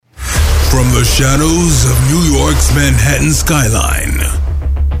From the shadows of New York's Manhattan skyline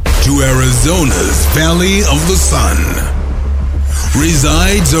to Arizona's Valley of the Sun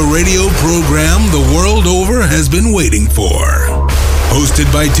resides a radio program the world over has been waiting for.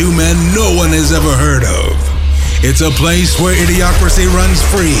 Hosted by two men no one has ever heard of. It's a place where idiocracy runs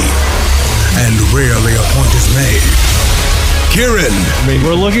free and rarely a point is made. Kieran.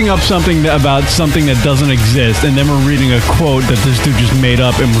 We're looking up something about something that doesn't exist, and then we're reading a quote that this dude just made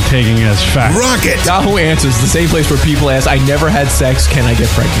up, and we're taking it as fact. Rocket. Yahoo Answers, the same place where people ask, I never had sex, can I get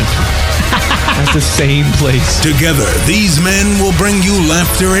pregnant? That's the same place. Together, these men will bring you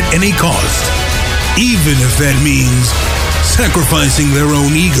laughter at any cost, even if that means sacrificing their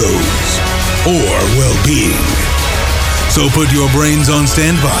own egos or well-being. So put your brains on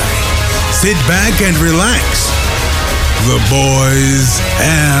standby, sit back and relax. The boys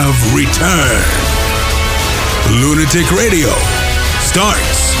have returned. Lunatic Radio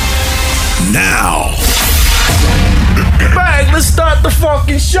starts now. Bang, let's start the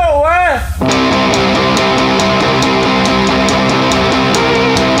fucking show,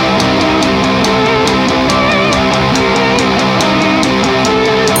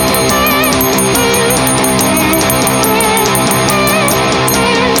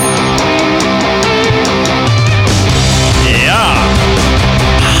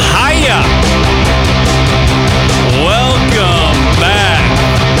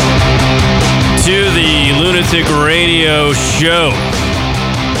 Radio show.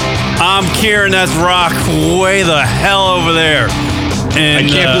 I'm Kieran, that's Rock, way the hell over there. And I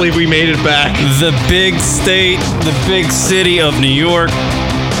can't believe we made it back. The big state, the big city of New York.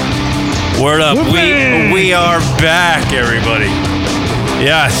 Word up. We are back, everybody.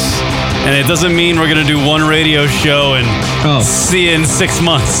 Yes. And it doesn't mean we're going to do one radio show and see you in 6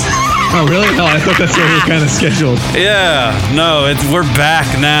 months. Oh, really? No, I thought that's what we were kind of scheduled. Yeah, no, we're back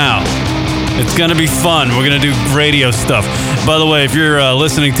now. It's going to be fun. We're going to do radio stuff. By the way, if you're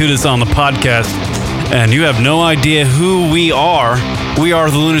listening to this on the podcast and you have no idea who we are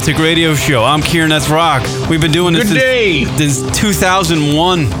the Lunatic Radio Show. I'm Kieran, that's Rock. We've been doing this since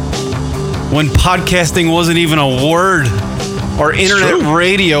 2001 when podcasting wasn't even a word or internet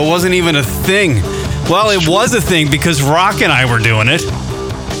radio wasn't even a thing. Well, it was a thing because Rock and I were doing it.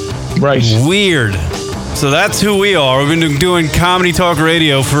 Right. Weird. So that's who we are. We've been doing comedy talk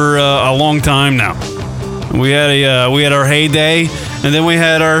radio for a long time now. We had our heyday, and then we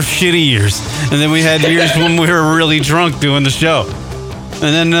had our shitty years, and then we had years when we were really drunk doing the show.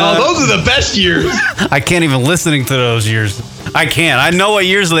 And then those are the best years. I can't even listening to those years. I can't. I know what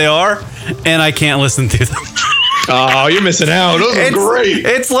years they are, and I can't listen to them. Oh, you're missing out. Those are great.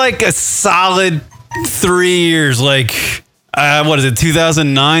 It's like a solid 3 years, like. What is it,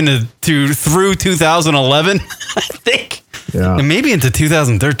 2009 through 2011, I think? Yeah. And maybe into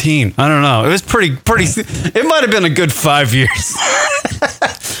 2013. I don't know. It was pretty. It might have been a good 5 years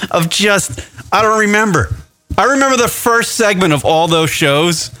of just, I don't remember. I remember the first segment of all those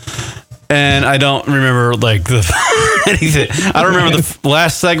shows, and I don't remember, like, anything. I don't remember the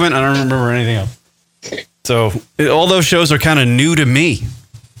last segment. I don't remember anything else. So all those shows are kind of new to me.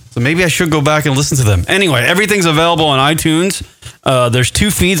 So maybe I should go back and listen to them. Anyway, everything's available on iTunes. There's 2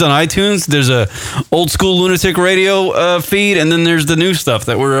 feeds on iTunes. There's a old school Lunatic Radio feed, and then there's the new stuff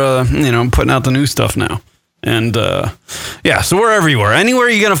that we're putting out the new stuff now. And so we're everywhere. Anywhere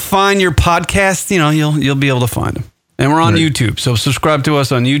you're gonna find your podcast, you'll be able to find them. And we're on YouTube, so subscribe to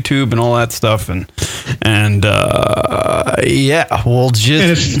us on YouTube and all that stuff. And we'll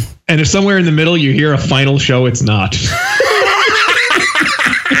just. And if somewhere in the middle you hear a final show, it's not.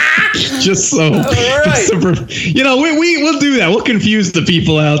 Just so, right. We'll do that. We'll confuse the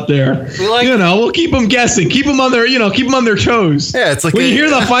people out there. We'll keep them guessing, keep them on their toes. Yeah, it's like when you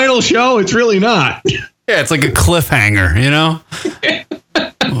hear the final show, it's really not. Yeah, it's like a cliffhanger, Wait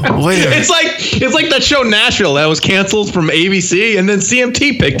a It's like that show Nashville that was canceled from ABC, and then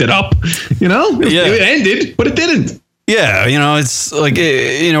CMT picked it up. It ended, but it didn't. Yeah, it's like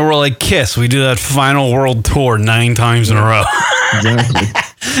we're like Kiss. We do that final world tour 9 times in a row. Exactly.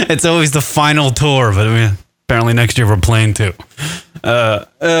 It's always the final tour, but apparently next year we're playing too. So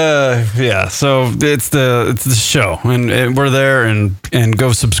it's the show, and we're there, and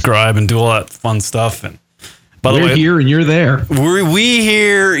go subscribe and do all that fun stuff. And by the way, we're here and you're there. We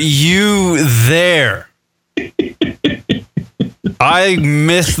hear you there. I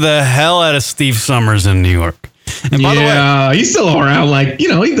miss the hell out of Steve Summers in New York. And by the way, he's still around. Like, he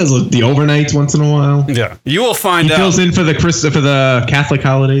does the overnights once in a while. Yeah, you will find out. He fills in for the Catholic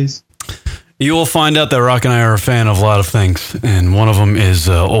holidays. you will find out that Rock and I are a fan of a lot of things, and one of them is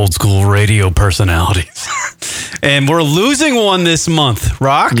old school radio personalities. And we're losing one this month,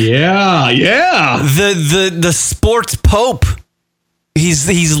 Rock. Yeah. The sports pope.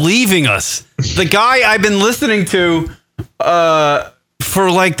 He's leaving us. The guy I've been listening to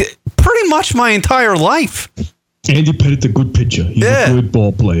for like pretty much my entire life. Andy Pettit's a good pitcher. He's a good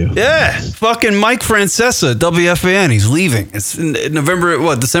ball player. Yeah. Fucking Mike Francesa, WFAN. He's leaving. It's December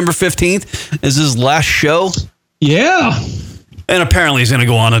 15th is his last show. Yeah. And apparently he's going to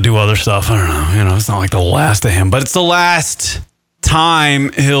go on and do other stuff. I don't know. You know, it's not like the last of him, but it's the last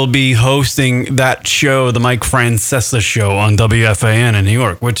time he'll be hosting that show, the Mike Francesa show on WFAN in New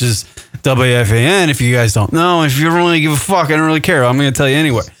York, which is WFAN. If you guys don't know, if you don't really give a fuck, I don't really care. I'm going to tell you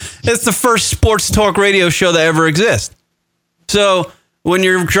anyway. It's the first sports talk radio show that ever exists. So when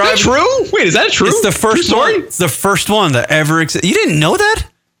you're driving, is that true? Wait, is that true? It's the first story. It's the first one that ever exists. You didn't know that?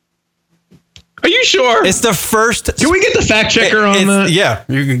 Are you sure? It's the first. Can we get the fact checker on that? Yeah,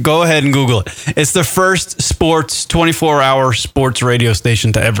 you can go ahead and Google it. It's the first 24-hour sports radio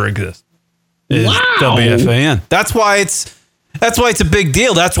station to ever exist. Wow. WFAN. That's why it's a big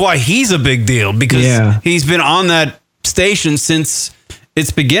deal. That's why he's a big deal, because he's been on that station since its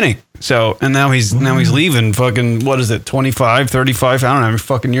beginning. So, and now he's leaving. Fucking, what is it? 25, 35? I don't know how many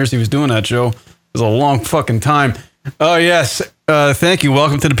fucking years he was doing that show. It was a long fucking time. Oh, yes. Thank you.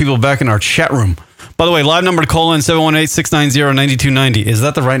 Welcome to the people back in our chat room. By the way, live number to call in 718-690-9290. Is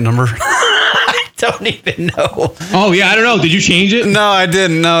that the right number? I don't even know. Oh, yeah. I don't know. Did you change it? No, I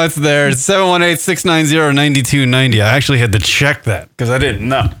didn't. No, it's there. It's 718-690-9290. I actually had to check that because I didn't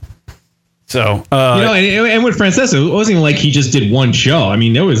know. So, and with Francesa, it wasn't even like he just did one show. I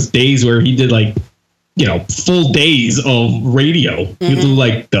mean, there was days where he did full days of radio. Mm-hmm. He did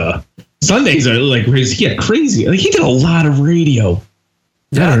like the Sundays are like crazy. Like he did a lot of radio.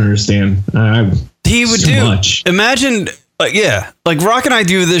 I don't understand. He would do much. Imagine, like Rock and I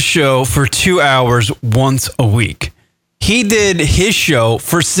do this show for 2 hours once a week. He did his show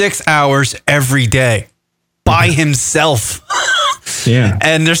for 6 hours every day by himself. Yeah,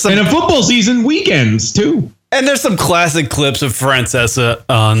 and there's some in a football season weekends too. And there's some classic clips of Francesa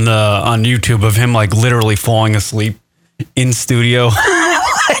on YouTube of him like literally falling asleep in studio.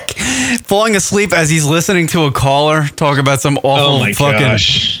 Falling asleep as he's listening to a caller talk about some awful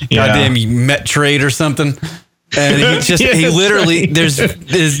goddamn Met trade or something. And he literally he's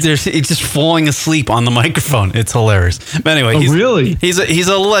just falling asleep on the microphone. It's hilarious. But anyway, he's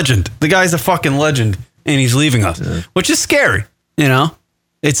a legend. The guy's a fucking legend, and he's leaving us, which is scary. You know,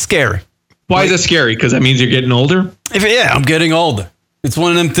 it's scary. Why is it scary? Because that means you're getting older. I'm getting older. It's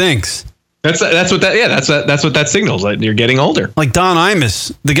one of them things. That's what that signals. Like you're getting older. Like Don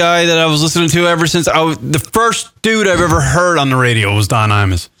Imus, the guy that I was listening to ever since the first dude I've ever heard on the radio was Don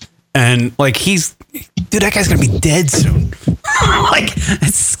Imus, and like that guy's gonna be dead soon. Like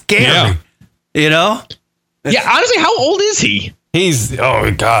it's scary, you know? Honestly, how old is he? He's I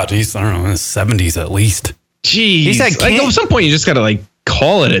don't know, in his 70s at least. Jeez, he's had at some point you just gotta like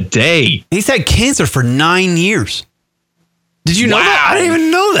call it a day. He's had cancer for 9 years. Did you know that? I didn't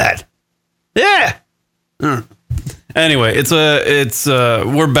even know that. Yeah. Anyway,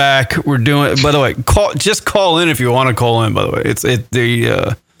 we're back. We're doing. By the way, call in if you want to call in. By the way,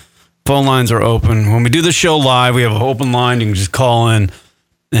 the phone lines are open. When we do the show live, we have an open line. You can just call in,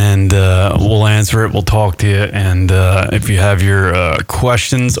 and we'll answer it. We'll talk to you. And if you have your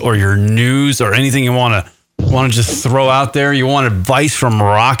questions or your news or anything you want to just throw out there, you want advice from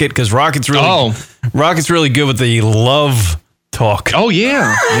Rocket, because Rocket's really good with the love talk. Oh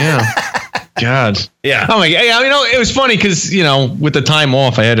yeah. God. Yeah. Oh my God. It was funny because, with the time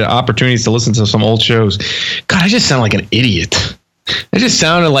off, I had opportunities to listen to some old shows. God, I just sound like an idiot. I just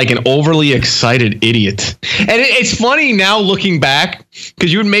sounded like an overly excited idiot. And it's funny now looking back,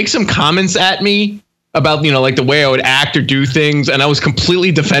 because you would make some comments at me about, like the way I would act or do things. And I was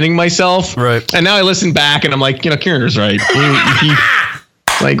completely defending myself. Right. And now I listen back and I'm like, Kieran's right.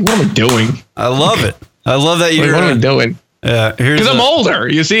 Like, what am I doing? I love it. I love that you're. What am I doing? Yeah, because I'm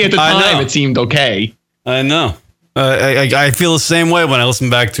older. You see, at the time, it seemed okay. I know. I feel the same way when I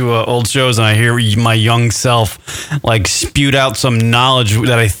listen back to old shows and I hear my young self like spewed out some knowledge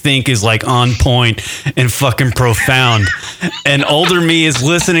that I think is like on point and fucking profound. And older me is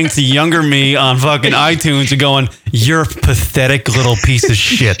listening to younger me on fucking iTunes and going, "You're a pathetic little piece of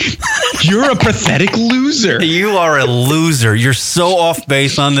shit. You're a pathetic loser. You are a loser. You're so off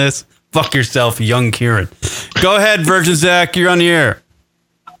base on this. Fuck yourself, young Kieran." Go ahead, Virgin Zach. You're on the air.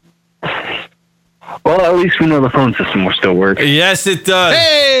 Well, at least we know the phone system will still work. Yes, it does.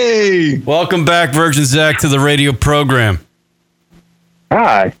 Hey! Welcome back, Virgin Zach, to the radio program.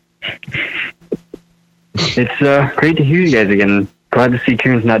 Hi. It's great to hear you guys again. Glad to see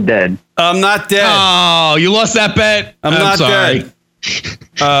Kieran's not dead. I'm not dead. Oh, you lost that bet? I'm not sorry. dead.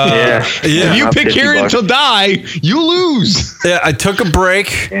 Yeah. If you I'll pick 50 Kieran bucks. to die, you lose. Yeah, I took a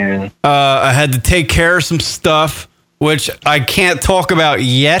break. Yeah. I had to take care of some stuff, which I can't talk about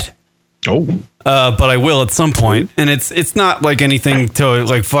yet. Oh. But I will at some point. And it's not like anything to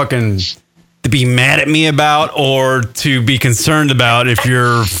like fucking to be mad at me about or to be concerned about if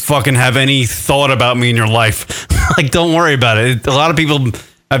you're fucking have any thought about me in your life. Like, don't worry about it. A lot of people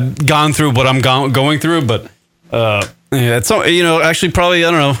have gone through what I'm going through, but yeah, it's so, actually probably, I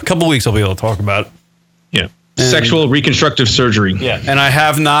don't know, a couple weeks I'll be able to talk about it. Yeah. Sexual reconstructive surgery. Yeah. And I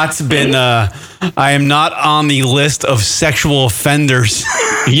have not been, I am not on the list of sexual offenders.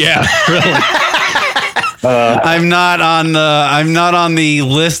 Yeah, really. I'm not on the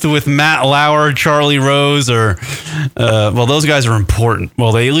list with Matt Lauer, Charlie Rose, or well, those guys are important.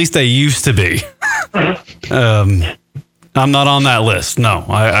 Well, at least they used to be. I'm not on that list. No,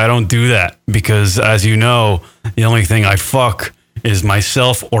 I don't do that because, as you know, the only thing I fuck is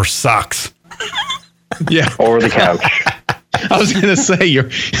myself or socks. Yeah. Or the couch. I was going to say,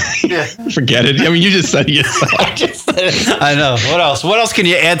 forget it. I mean, you just said it yourself. I know. What else? What else can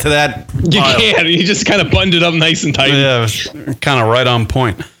you add to that? You can't. You just kind of buttoned it up nice and tight. Yeah, it was kind of right on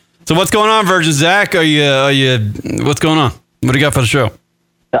point. So what's going on, Virgin Zach? Are you? What's going on? What do you got for the show?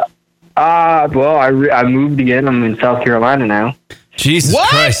 Well, I moved again. I'm in South Carolina now. Jesus What?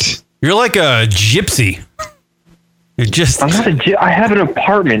 Christ. You're like a gypsy. You're just... I'm not I have an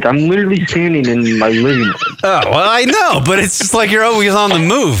apartment. I'm literally standing in my living room. Oh, well, I know, but it's just like you're always on the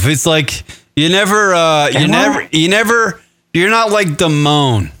move. It's like you're not like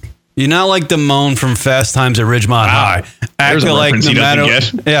Damone. You're not like Damone from Fast Times at Ridgemont High. There's a reference he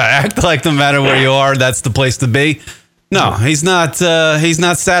doesn't get. Act like no matter where you are, that's the place to be. No, he's not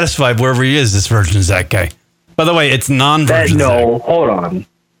satisfied wherever he is, this Virgin Zach guy. By the way, it's non-Virgin Zach. No, hold on.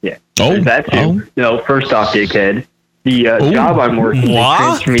 Yeah. Oh, That too. No, first off, dickhead. The job I'm working, they What?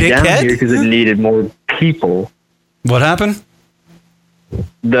 transferred me down Dickhead? here because it needed more people. What happened?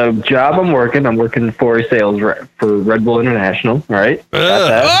 The job I'm working for a sales rep for Red Bull International, right? Got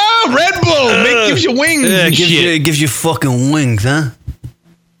that? Oh, Red Bull gives you wings Yeah, and shit. it gives you fucking wings, huh?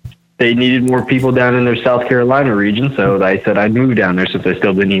 They needed more people down in their South Carolina region, so I said I'd move down there since I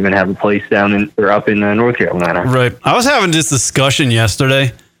still didn't even have a place down in or up in North Carolina. Right. I was having this discussion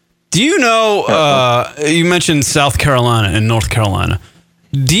yesterday. Do you know, you mentioned South Carolina and North Carolina.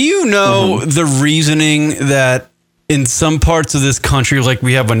 Do you know the reasoning that in some parts of this country, like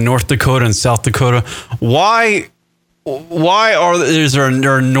we have a North Dakota and South Dakota, why is there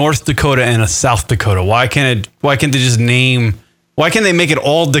a North Dakota and a South Dakota? Why can't they make it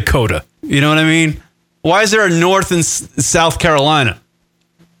all Dakota? You know what I mean? Why is there a North and South Carolina?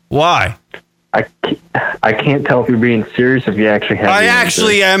 Why? I can't tell if you're being serious if you actually have. I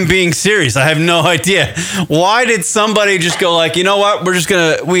actually am being serious. I have no idea. Why did somebody just go like, you know what?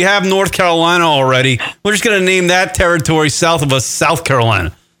 We have North Carolina already. We're just going to name that territory south of us South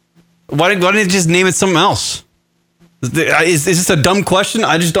Carolina. Why didn't they just name it something else? Is this a dumb question?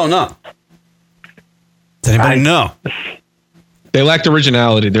 I just don't know. Does anybody know? They lacked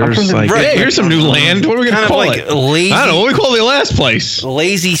originality. They're just like, Right. hey, here's some new land. What are we going to call like it? lazy, I don't know. What do we call the last place?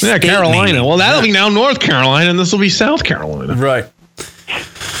 lazy Yeah, state Carolina. name. Well, that'll be now North Carolina, and this will be South Carolina. Right.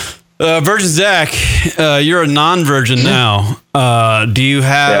 Virgin Zach, you're a non-virgin now. Do you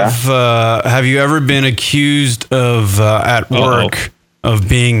have you ever been accused of at work of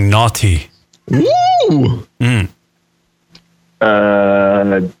being naughty? Woo! In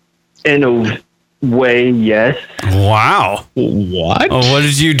a way, yes. Wow. What? Oh, what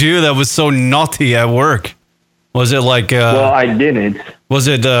did you do that was so naughty at work? Was it like Well, I didn't. was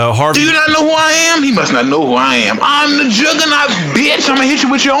it Harvey? Do you not know who I am? He must not know who I am. I'm the juggernaut, bitch. I'm gonna hit you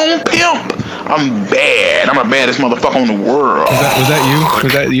with your own pimp. I'm bad. I'm the baddest motherfucker on the world. Was that you?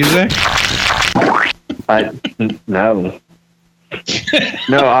 Was that you, Zach? No.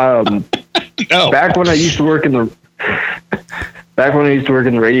 No, Oh. back when I used to work in the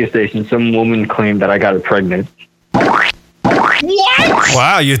radio station, some woman claimed that I got her pregnant. What?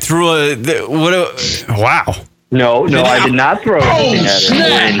 Wow, you threw wow. No, I did not throw anything at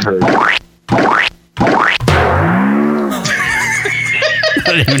her. In her. I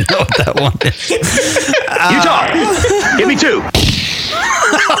don't even know what that one is. You talk. Give me two.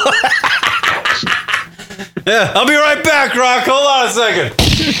 Yeah, I'll be right back, Rock. Hold on a second.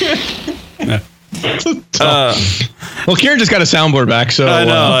 Well, Kieran just got a soundboard back, so I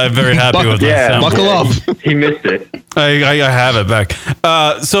know. I'm very happy with Yeah. that. buckle up. He missed it. I have it back.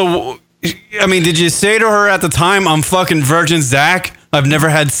 So, I mean, did you say to her at the time, I'm fucking Virgin Zach? I've never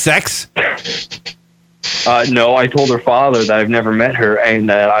had sex? No, I told her father that I've never met her and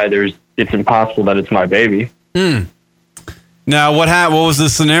that it's impossible that it's my baby. Now, what was the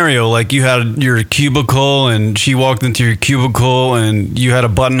scenario? Like, you had your cubicle and she walked into your cubicle and you had a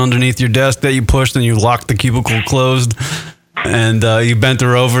button underneath your desk that you pushed and you locked the cubicle closed and you bent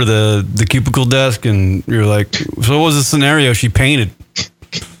her over the cubicle desk and you're like, so what was the scenario she painted?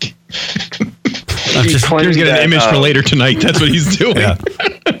 He's going to get an image for later tonight. That's what he's doing. Yeah.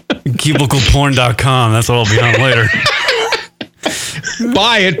 Cubicleporn.com. That's what I'll be on later.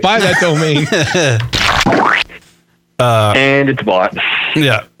 Buy it. Buy that domain. And it's bought.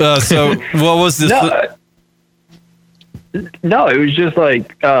 Yeah. So what was this? No, it was just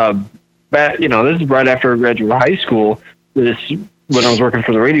like, this is right after I graduated high school. When I was working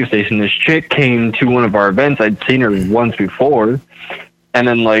for the radio station, this chick came to one of our events. I'd seen her once before. And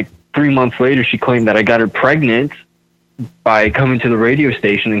then like 3 months later, she claimed that I got her pregnant by coming to the radio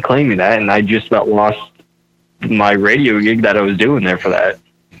station and claiming that. And I just about lost my radio gig that I was doing there for that.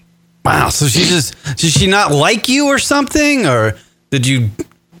 Wow. So did she not like you or something? Or did you?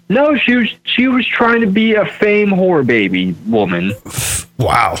 No, she was trying to be a fame whore baby woman.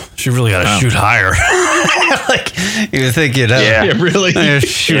 Wow. She really got to shoot higher. Like, you would think you'd have. Yeah, really.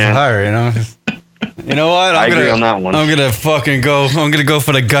 Shoot higher, you know? You know what? I agree on that one. I'm going to fucking go. I'm going to go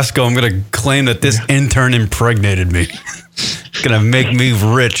for the gusto. I'm going to claim that this intern impregnated me. It's going to make me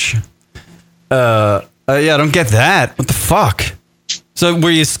rich. I don't get that. What the fuck? So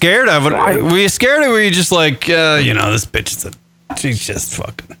were you scared of it? Were you scared or were you just like, this bitch she's just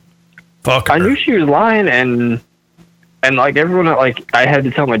fucking fuck her. I knew she was lying and like everyone, like I had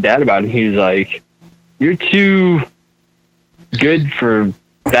to tell my dad about it. He was like, you're too good for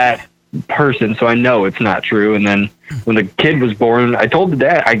that person, so I know it's not true. And then when the kid was born, I told the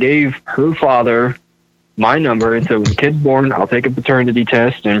dad, I gave her father my number and said, when the kid's born, I'll take a paternity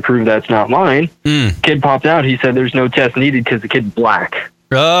test and prove that's not mine. Kid popped out. He said there's no test needed because the kid's black.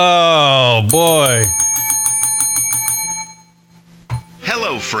 Oh, boy.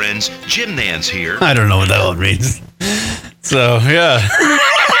 Hello, friends. Jim Nance here. I don't know what that all means. So, yeah.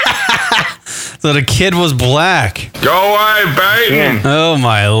 So the kid was black. Go away, baby. Yeah. Oh,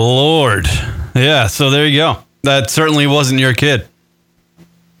 my Lord. Yeah, so there you go. That certainly wasn't your kid.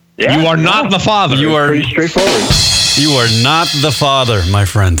 Yeah, You are not the father. You are pretty straightforward. You are not the father, my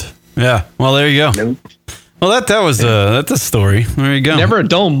friend. Yeah. Well, there you go. Nope. Well, that's a story. There you go. Never a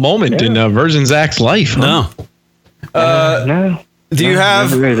dull moment in Virgin Zach's life. Huh? No. No. Do you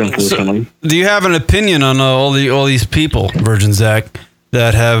have? Never is, unfortunately. Do you have an opinion on all these people, Virgin Zach,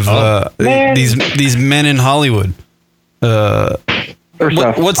 that have these men in Hollywood? First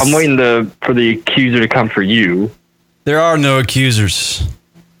off, I'm waiting for the accuser to come for you. There are no accusers.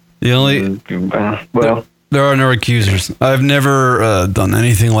 The only there are no accusers. I've never done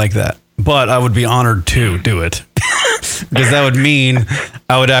anything like that, but I would be honored to do it because that would mean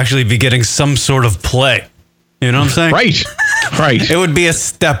I would actually be getting some sort of play. You know what I'm saying? Right. It would be a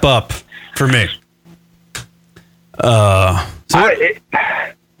step up for me. This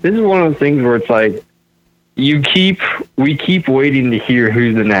is one of the things where it's like we keep waiting to hear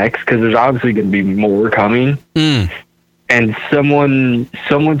who's the next because there's obviously going to be more coming. And someone's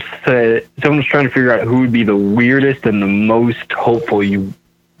trying to figure out who would be the weirdest and the most hopeful you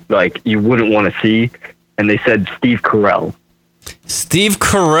wouldn't want to see, and they said Steve Carell. Steve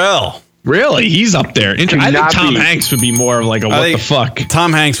Carell. Really? He's up there. I think Tom Hanks would be more of like a what the fuck.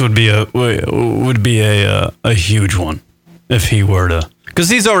 Tom Hanks would be a huge one if he were to, because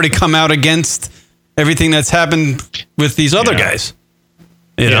he's already come out against everything that's happened with these other guys.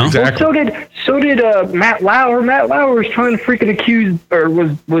 You know? Exactly. Well, so did Matt Lauer. Matt Lauer was trying to freaking accuse, or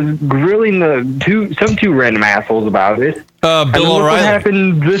was grilling some two random assholes about it. Bill O'Reilly. What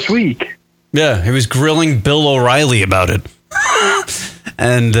happened this week? Yeah, he was grilling Bill O'Reilly about it,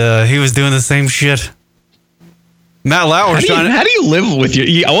 and he was doing the same shit. Matt Lauer. How do you live with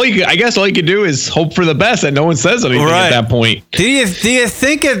I guess all you could do is hope for the best that no one says anything at that point. Do you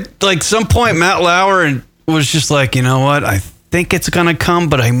think at like some point Matt Lauer was just like, you know what, I think it's gonna come,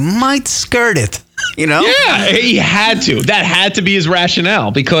 but I might skirt it. You know? Yeah, he had to. That had to be his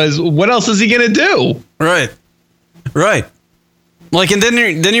rationale because what else is he gonna do? Right. Like, and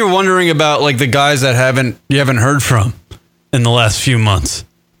then you're wondering about like the guys that you haven't heard from in the last few months.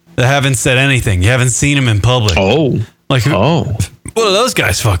 That haven't said anything. You haven't seen them in public. What are those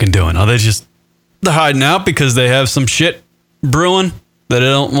guys fucking doing? Are they're hiding out because they have some shit brewing that they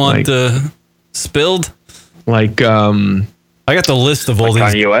don't want spilled? Like, I got the list of all these.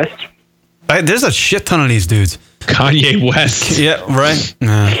 Kanye West? There's a shit ton of these dudes. Kanye West. Yeah, right.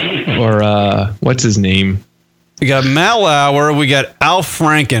 Or what's his name? We got Matt Lauer. We got Al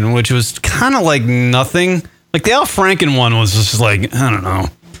Franken, which was kind of like nothing. Like the Al Franken one was just like, I don't know.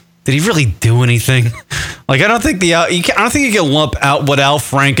 Did he really do anything? Like I don't think you can lump out what Al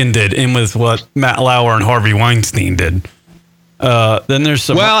Franken did in with what Matt Lauer and Harvey Weinstein did. Then there's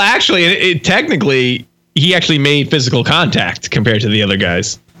some. Well, actually, technically, he actually made physical contact compared to the other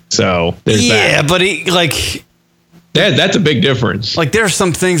guys. So there's that. Yeah, but he like. That's a big difference. Like there are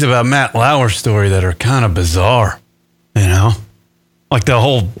some things about Matt Lauer's story that are kind of bizarre, you know, like the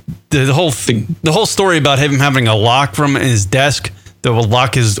whole story about him having a lock from his desk that will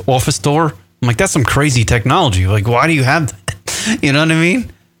lock his office door. I'm like, that's some crazy technology. Like, why do you have that? You know what I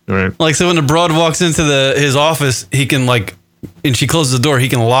mean? Right. Like, so when the broad walks into his office, he can like, and she closes the door, he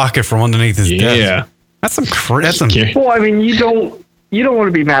can lock it from underneath his desk. Yeah, that's some crazy. Well, I mean, you don't want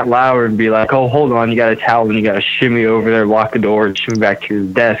to be Matt Lauer and be like, oh, hold on, you got a towel and you got to shimmy over there, lock the door, and shimmy back to your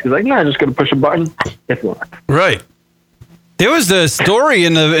desk. It's like, no, I'm just going to push a button. It's locked. Right. There was a story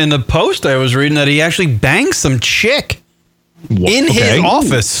in the post I was reading that he actually banged some chick in his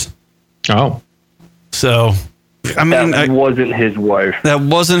office. Oh. So, I mean, that wasn't his wife. That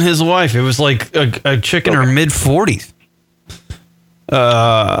wasn't his wife. It was like a chick in her mid-40s.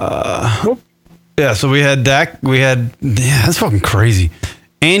 Yeah, so we had that. That's fucking crazy.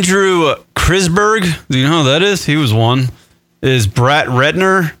 Andrew Krisberg, do you know who that is? He was one. Is Brett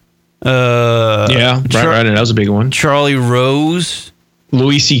Ratner. Brett Ratner, that was a big one. Charlie Rose.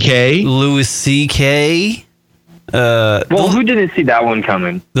 Louis C.K. Who didn't see that one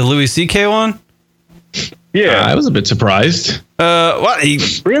coming? The Louis C.K. one? Yeah. I was a bit surprised. What?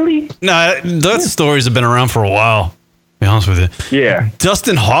 Really? No, those stories have been around for a while. To be honest with you. Yeah.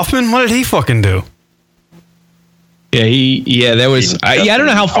 Dustin Hoffman, what did he fucking do? Yeah, that was. I don't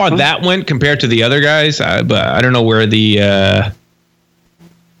know how far that went compared to the other guys, but I don't know where the Ed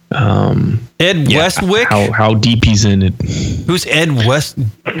Westwick. How deep he's in it. Who's Ed West?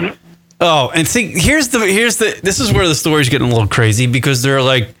 Oh, and see, this is where the story's getting a little crazy because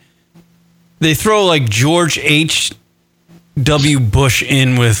they throw like George H.W. Bush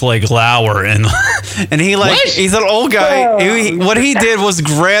in with like Lauer and he like what? He's an old guy. What he did was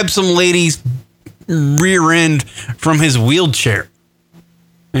grab some lady's rear end from his wheelchair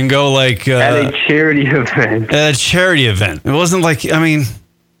and go like at a charity event. At a charity event. It wasn't like George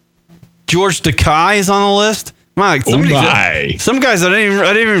Takei is on the list. Some guys I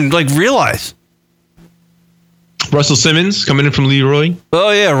didn't even like realize. Russell Simmons coming in from Leroy.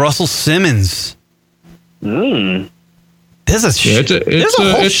 Oh yeah, Russell Simmons. There's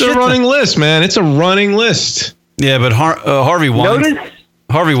it's a running list, man. It's a running list. Yeah, but Harvey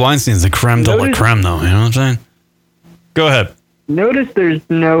Weinstein's the creme de la creme, though. You know what I'm saying? Go ahead. Notice there's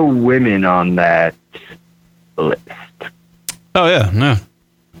no women on that list. Oh yeah, no.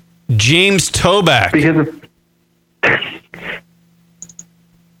 James Toback. Because of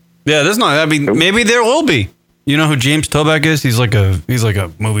yeah, there's not. I mean, maybe there will be. You know who James Toback is? He's like a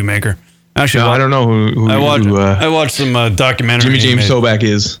movie maker. Actually, I don't know who I watched some documentary. Jimmy James Toback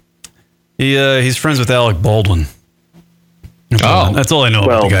is. He's friends with Alec Baldwin. That's all I know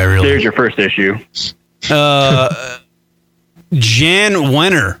about the guy. Really. There's your first issue. Jan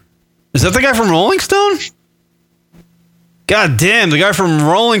Wenner. Is that the guy from Rolling Stone? God damn, the guy from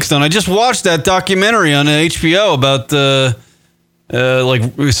Rolling Stone. I just watched that documentary on HBO about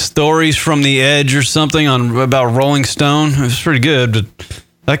like stories from the Edge or something about Rolling Stone. It was pretty good, but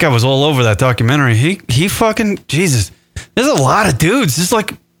that guy was all over that documentary. He fucking Jesus. There's a lot of dudes. It's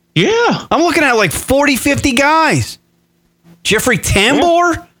like I'm looking at like 40, 50 guys. Jeffrey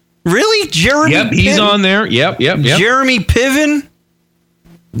Tambor? Yeah. Really? Jeremy Yep, he's Piven? On there. Yep. Jeremy Piven?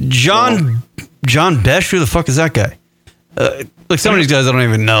 John Besh? Who the fuck is that guy? Like some of these guys I don't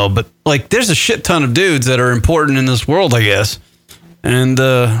even know, but like there's a shit ton of dudes that are important in this world, I guess. And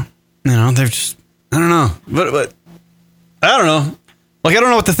they're just I don't know. But I don't know. Like I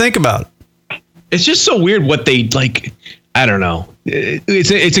don't know what to think about it. It's just so weird what they like. I don't know.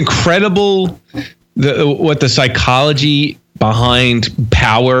 It's incredible what the psychology behind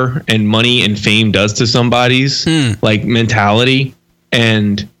power and money and fame does to somebody's like mentality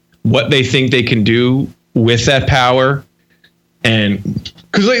and what they think they can do with that power. And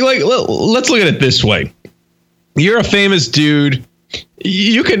because like let's look at it this way. You're a famous dude.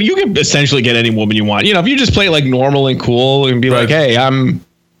 You can essentially get any woman you want. You know, if you just play it like normal and cool and be like, hey, I'm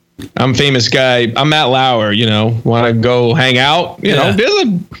famous guy. I'm Matt Lauer, you know, want to go hang out? You know, there's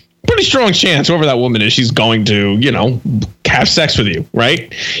a pretty strong chance whoever that woman is, she's going to, you know, have sex with you,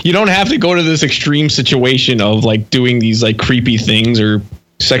 right? You don't have to go to this extreme situation of like doing these like creepy things or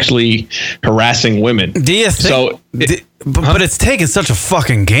sexually harassing women. Do you think? So, but it's taken such a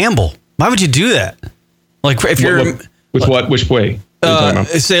fucking gamble. Why would you do that? Like if you're with what? Which way?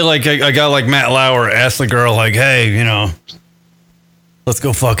 Say like a guy like Matt Lauer asked the girl like, hey, you know, let's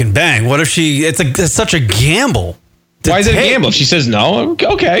go fucking bang. What if she? It's such a gamble. Why is it a gamble? If she says no,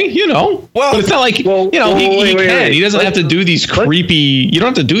 okay, you know. Well, but it's not like he can. He doesn't have to do these creepy. You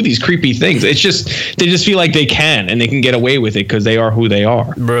don't have to do these creepy things. It's just they just feel like they can and they can get away with it because they are who they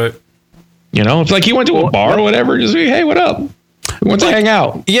are. Right. You know, it's like he went to a bar or whatever. Just be, hey, what up? He wants to hang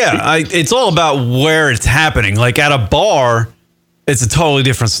out. Yeah, it's all about where it's happening. Like at a bar, it's a totally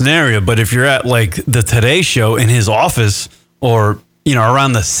different scenario. But if you're at like the Today Show in his office or, you know,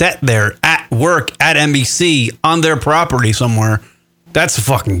 around the set there at work at NBC on their property somewhere, that's a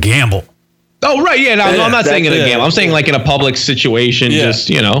fucking gamble. Oh, right. Yeah. No, I'm not saying it's a gamble. I'm saying like in a public situation, just,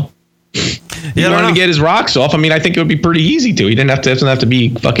 you know, he wanted to get his rocks off. I mean, I think it would be pretty easy to. He doesn't have to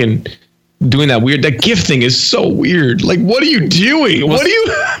be fucking doing that weird. That gift thing is so weird. Like, what are you doing?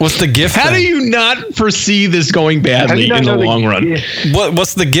 What's the gift How thing? do you not foresee this going badly in the long run?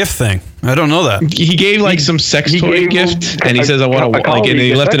 What's the gift thing? I don't know that. He gave like some sex toy gift, and he says, "I want to like," and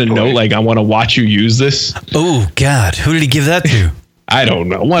he left it a note like, "I want to watch you use this." Oh God, who did he give that to? I don't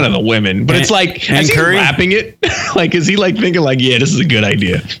know. One of the women, but it's like, is he wrapping it? Like, is he like thinking like, yeah, this is a good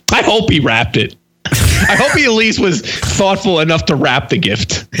idea? I hope he wrapped it. I hope he at least was thoughtful enough to wrap the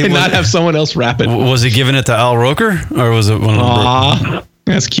gift and not have someone else wrap it. Was he giving it to Al Roker or was it one of the?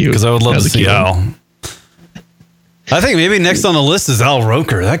 That's cute. Because I would love to see Al. I think maybe next on the list is Al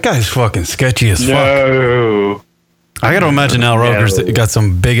Roker. That guy's fucking sketchy as fuck. No. I got to imagine Al Roker's got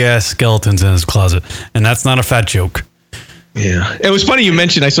some big ass skeletons in his closet, and that's not a fat joke. Yeah. It was funny you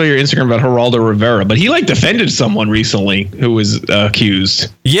mentioned, I saw your Instagram about Geraldo Rivera, but he like defended someone recently who was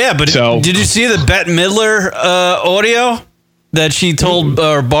accused. Yeah, but did you see the Bette Midler audio that she told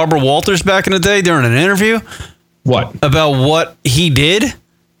Barbara Walters back in the day during an interview? What? About what he did?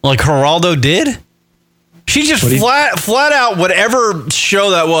 Like Geraldo did? She just flat out, whatever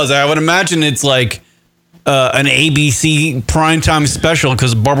show that was, I would imagine it's like an ABC primetime special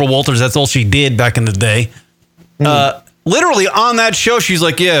because Barbara Walters, that's all she did back in the day. Literally on that show, she's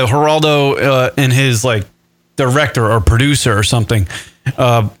like, yeah, Geraldo and his like director or producer or something,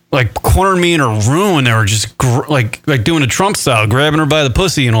 like cornered me in a room and they were just like doing a Trump style, grabbing her by the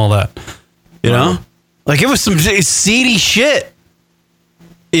pussy and all that. You know, like it was some seedy shit.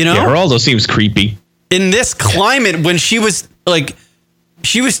 You know, yeah, Geraldo seems creepy in this climate when she was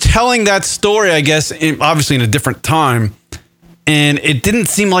telling that story, I guess, obviously in a different time, and it didn't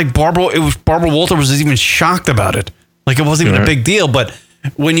seem like Barbara Walters was even shocked about it. Like it wasn't even a big deal, but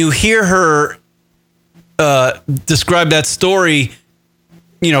when you hear her describe that story,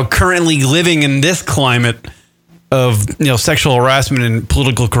 you know, currently living in this climate of, you know, sexual harassment and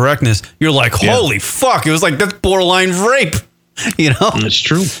political correctness, you're like, holy fuck! It was like that's borderline rape. You know, it's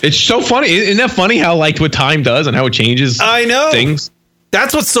true. It's so funny. Isn't that funny how like what time does and how it changes? I know things.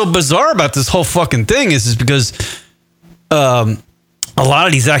 That's what's so bizarre about this whole fucking thing is because, a lot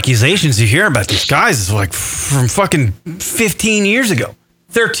of these accusations you hear about these guys is like from fucking 15 years ago,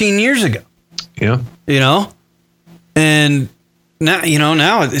 13 years ago. Yeah. You know? And now, you know,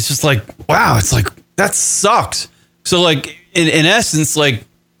 now it's just like, wow, it's like, that sucks. So like, in essence, like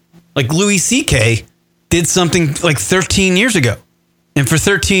Louis C.K. did something like 13 years ago. And for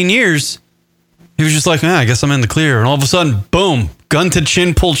 13 years, he was just like, I guess I'm in the clear. And all of a sudden, boom, gun to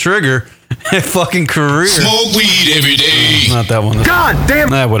chin, pull trigger. Fucking career. Smoke weed every day. Not that one. God damn.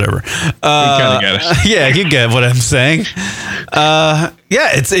 Nah, whatever. You kind of get it. Yeah, you get what I'm saying. Yeah,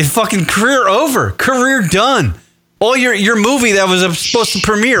 it's a fucking career over. Career done. All your movie that was supposed to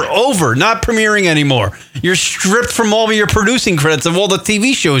premiere over, not premiering anymore. You're stripped from all of your producing credits of all the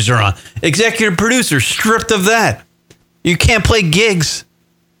TV shows you're on. Executive producer stripped of that. You can't play gigs.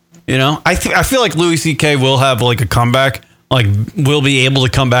 You know, I feel like Louis C.K. will have like a comeback. Like, will be able to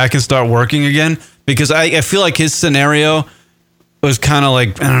come back and start working again. Because I feel like his scenario was kind of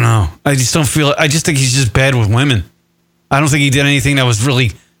like, I don't know. I just think he's just bad with women. I don't think he did anything that was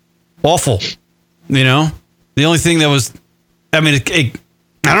really awful. You know? The only thing that was, I mean, I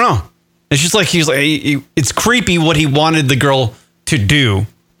don't know. It's just like he's like, it's creepy what he wanted the girl to do.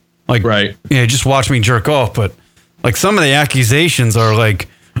 Like, right. Yeah, just watch me jerk off. But like some of the accusations are like,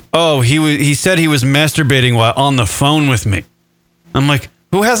 oh, he said he was masturbating while on the phone with me. I'm like,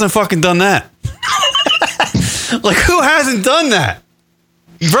 who hasn't fucking done that? Like, who hasn't done that?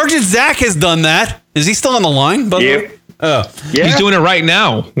 Virgin Zach has done that. Is he still on the line? Yep. Oh, Yeah. He's doing it right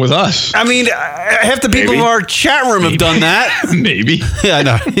now with us. I mean, half the people in our chat room have done that. Maybe. Yeah, I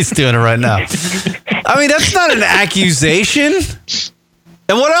know. He's doing it right now. I mean, that's not an accusation.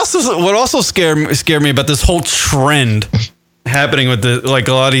 And what also scared me about this whole trend happening with a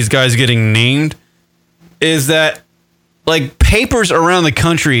lot of these guys getting named is that like papers around the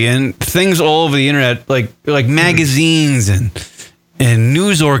country and things all over the internet, like magazines and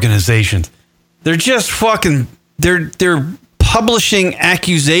news organizations, they're just fucking they're publishing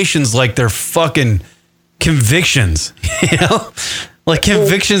accusations like they're fucking convictions, you know, like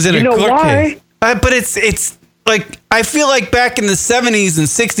convictions in a court case. But it's like, I feel like back in the 70s and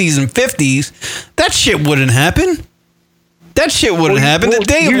 60s and 50s, that shit wouldn't happen. That shit wouldn't happen. The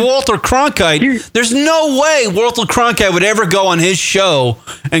day of Walter Cronkite, there's no way Walter Cronkite would ever go on his show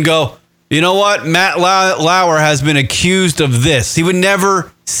and go, you know what, Matt Lauer has been accused of this. He would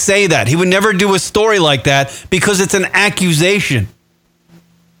never say that. He would never do a story like that because it's an accusation.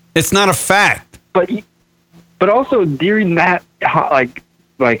 It's not a fact. But also during that, like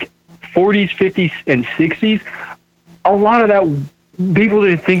 40s, 50s, and 60s, a lot of that, people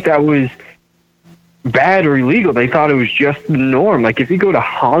didn't think that was bad or illegal. They thought it was just the norm. Like, if you go to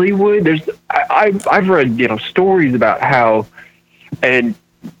Hollywood, I've read, stories about how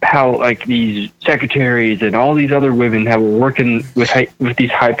like these secretaries and all these other women that were working with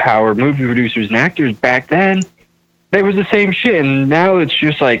these high-powered movie producers and actors back then, there was the same shit. And now it's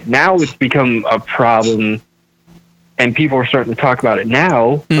just like, now it's become a problem. And people are starting to talk about it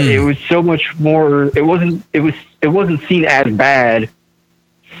now, but it was so much more. It wasn't seen as bad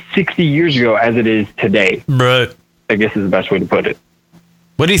 60 years ago as it is today. Right. I guess is the best way to put it.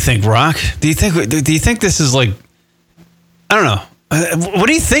 What do you think, Rock? Do you think this is like, I don't know. What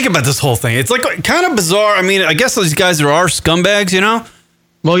do you think about this whole thing? It's like kind of bizarre. I mean, I guess these guys are scumbags, you know?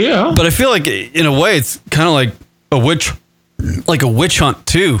 Well, yeah. But I feel like in a way it's kind of like a witch hunt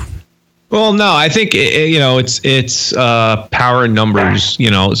too. Well, no, I think it's power in numbers,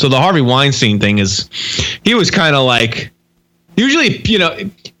 So the Harvey Weinstein thing is, he was kind of like, usually,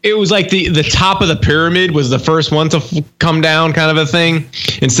 it was like the top of the pyramid was the first one to come down, kind of a thing,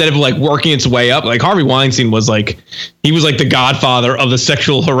 instead of like working its way up. Like Harvey Weinstein was like, he was like the godfather of the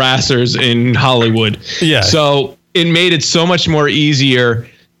sexual harassers in Hollywood. Yeah. So it made it so much more easier.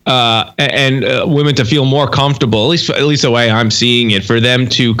 And women to feel more comfortable, at least the way I'm seeing it, for them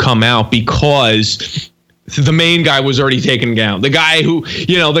to come out, because the main guy was already taken down. The guy who,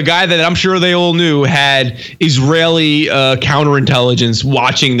 the guy that I'm sure they all knew had Israeli counterintelligence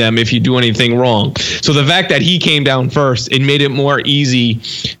watching them if you do anything wrong. So the fact that he came down first, it made it more easy.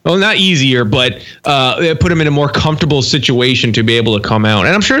 Well, not easier, but it put him in a more comfortable situation to be able to come out.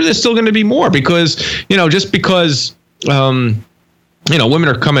 And I'm sure there's still going to be more because, just because women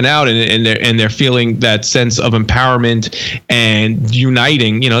are coming out and they're feeling that sense of empowerment and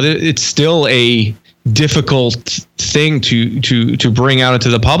uniting. It's still a difficult thing to bring out into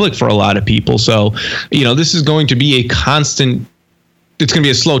the public for a lot of people. So, this is going to be a constant. It's going to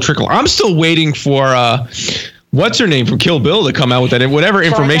be a slow trickle. I'm still waiting for what's her name from Kill Bill to come out with that, and whatever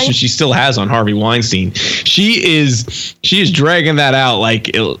information she still has on Harvey Weinstein. She is dragging that out like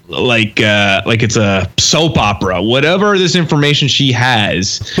it's a soap opera. Whatever this information she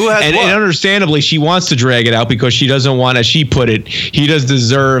has, and understandably she wants to drag it out because she doesn't want, as she put it, he does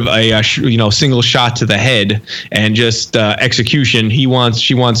deserve a single shot to the head and just execution. She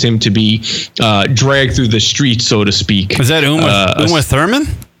wants him to be dragged through the streets, so to speak. Is that Uma Thurman?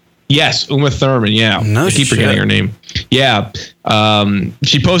 Yes, Uma Thurman. Yeah, no, I keep forgetting her name. Yeah,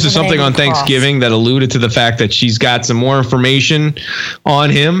 she posted something on Thanksgiving that alluded to the fact that she's got some more information on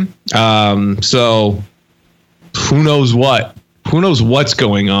him. So who knows what? Who knows what's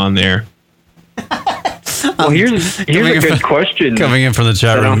going on there? Well, here's a good question coming in from the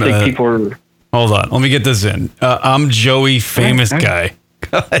chat room. I don't think people are. Hold on, let me get this in. I'm Joey, famous guy.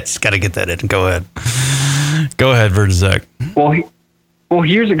 I just got to get that in. Go ahead. Go ahead, Verzek. Well,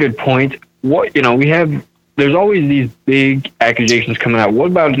 here's a good point. There's always these big accusations coming out. What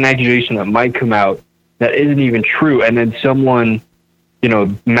about an accusation that might come out that isn't even true, and then someone,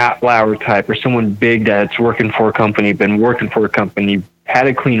 Matt Lauer type or someone big that's working for a company, had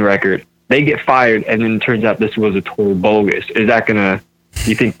a clean record, they get fired, and then it turns out this was a total bogus. Do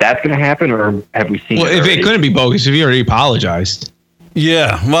you think that's gonna happen, or have we seen? Well, if it couldn't be bogus, if he already apologized.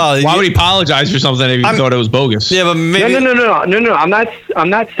 Yeah, well, why would he apologize for something if he thought it was bogus? Yeah, but maybe no. I'm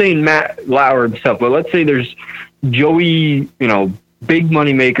not saying Matt Lauer himself, but let's say there's Joey, big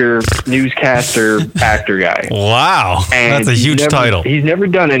money maker, newscaster, actor guy. Wow, and that's a huge title. He's never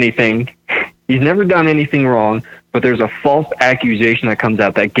done anything. He's never done anything wrong, but there's a false accusation that comes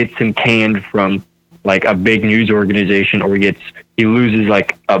out that gets him canned from like a big news organization, or he loses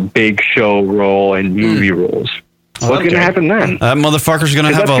like a big show role and movie roles. What's going to happen then? That motherfucker's going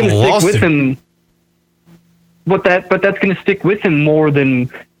to have a lawsuit. But that's going to stick with him more than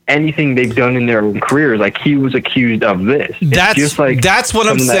anything they've done in their careers. Like, he was accused of this. That's what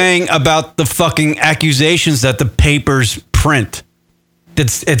I'm saying about the fucking accusations that the papers print.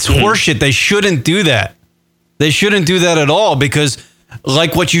 It's horseshit. They shouldn't do that. They shouldn't do that at all, because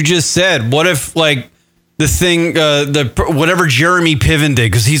like what you just said, what if like the thing, whatever Jeremy Piven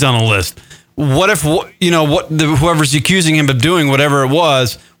did, because he's on a list. What if, whoever's accusing him of doing whatever it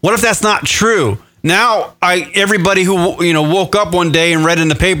was, what if that's not true? Now, everybody who woke up one day and read in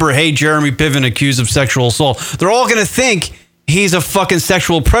the paper, hey, Jeremy Piven accused of sexual assault, they're all going to think he's a fucking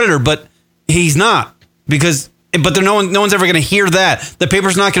sexual predator, but he's not, but no one's ever going to hear that. The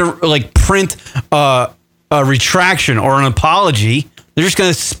paper's not going to like print a retraction or an apology. They're just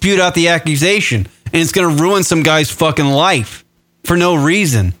going to spew out the accusation, and it's going to ruin some guy's fucking life for no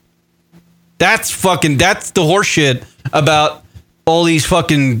reason. That's the horseshit about all these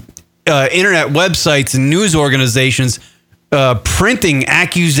fucking internet websites and news organizations printing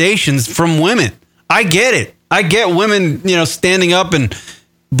accusations from women. I get it. I get women, standing up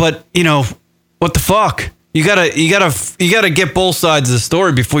but what the fuck? You gotta get both sides of the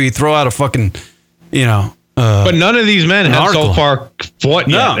story before you throw out a fucking, but none of these men have so far fought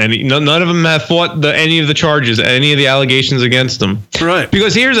yet. None of them have fought any of the charges, any of the allegations against them. Right.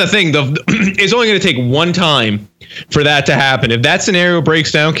 Because here's the thing: it's only going to take one time for that to happen. If that scenario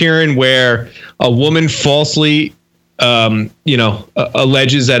breaks down, Kieran, where a woman falsely,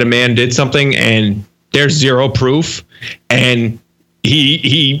 alleges that a man did something and there's zero proof, and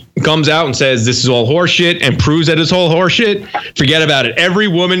he comes out and says this is all horseshit and proves that it's all horseshit, forget about it. Every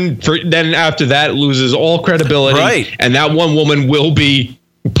woman then after that loses all credibility, right? And that one woman will be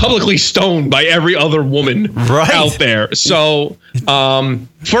publicly stoned by every other woman out there. So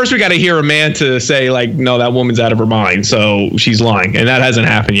first we got to hear a man to say like, no, that woman's out of her mind, so she's lying, and that hasn't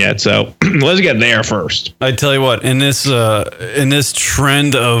happened yet. So let's get there first. I tell you what, in this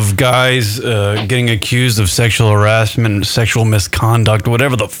trend of guys getting accused of sexual harassment, sexual misconduct,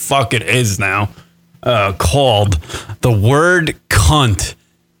 whatever the fuck it is now called, the word cunt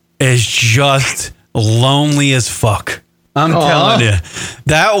is just lonely as fuck. I'm telling you,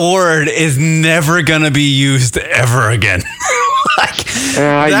 that word is never going to be used ever again.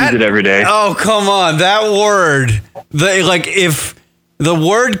 I use it every day. Oh, come on. That word, if the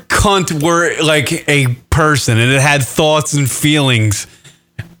word cunt were like a person and it had thoughts and feelings,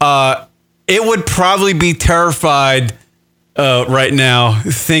 it would probably be terrified right now,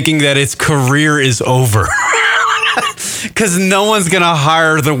 thinking that its career is over. Because no one's going to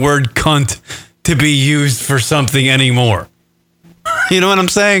hire the word cunt to be used for something anymore. You know what I'm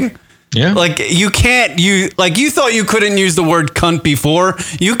saying? Yeah. Like you thought you couldn't use the word cunt before.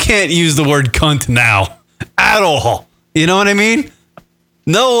 You can't use the word cunt now at all. You know what I mean?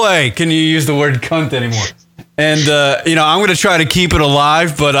 No way can you use the word cunt anymore. And I'm going to try to keep it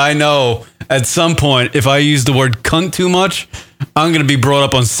alive, but I know at some point if I use the word cunt too much, I'm going to be brought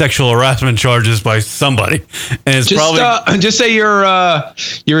up on sexual harassment charges by somebody. And it's probably just say you're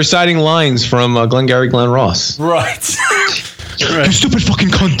reciting lines from Glengarry Glen Ross. Right. You stupid fucking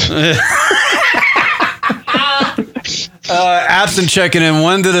cunt. Absent checking in.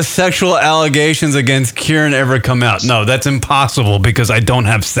 When did the sexual allegations against Kieran ever come out? No, that's impossible because I don't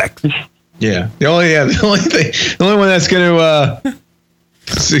have sex. Yeah. The only one that's going to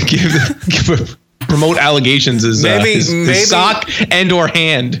promote allegations is maybe sock and or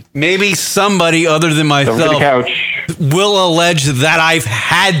hand. Maybe somebody other than myself will allege that I've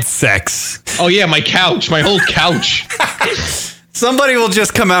had sex. Oh yeah, my whole couch. Somebody will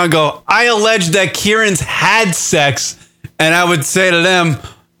just come out and go, I allege that Kieran's had sex, and I would say to them,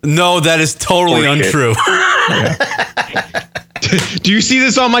 no, that is totally untrue. Do you see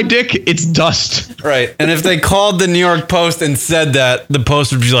this on my dick? It's dust. Right. And if they called the New York Post and said that, the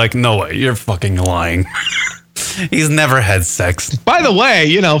Post would be like, no way, you're fucking lying. He's never had sex. By the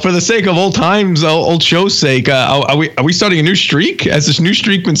way, for the sake of old times, old show's sake, are we starting a new streak? Has this new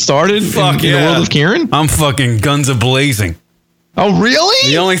streak been started in the world of Kieran? I'm fucking guns a-blazing. Oh,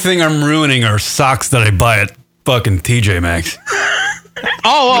 really? The only thing I'm ruining are socks that I buy at fucking TJ Maxx.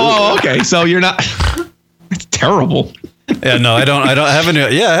 Oh, okay. So you're not... It's terrible. Yeah, no, I don't have a new...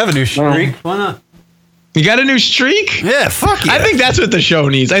 Yeah, I have a new streak. Why not? You got a new streak? Yeah, fuck yeah. I think that's what the show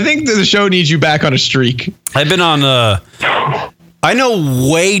needs. I think the show needs you back on a streak. I've been on... I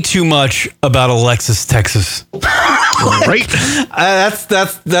know way too much about Alexis, Texas. Right? That's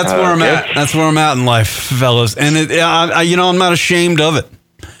where I'm at. That's where I'm at in life, fellas. And I'm not ashamed of it.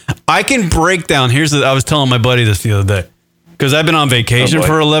 I can break down. I was telling my buddy this the other day because I've been on vacation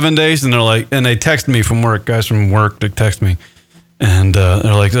for 11 days, and they text me from work. Guys from work, they text me, and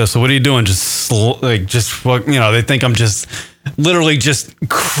they're like, "So what are you doing? They think I'm just literally just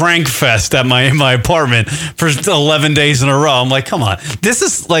crank fest at in my apartment for 11 days in a row. I'm like, come on, this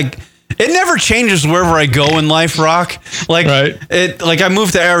is like. It never changes wherever I go in life, Rock. Like, I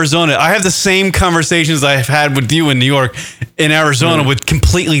moved to Arizona. I have the same conversations I've had with you in New York, in Arizona, with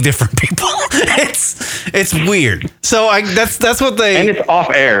completely different people. It's weird. So that's what they. And it's off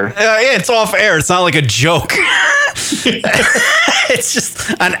air. Yeah, it's off air. It's not like a joke. It's just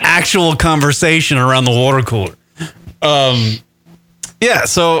an actual conversation around the water cooler. Yeah,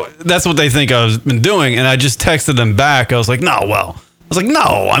 so that's what they think I've been doing, and I just texted them back. I was like, no,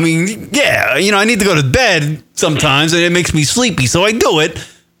 I mean, yeah, I need to go to bed sometimes, and it makes me sleepy, so I do it.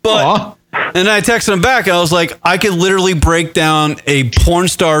 But and I texted him back. I was like, I could literally break down a porn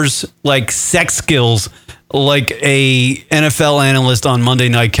star's like sex skills like a NFL analyst on Monday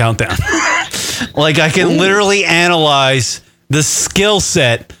Night Countdown. Like I can literally analyze the skill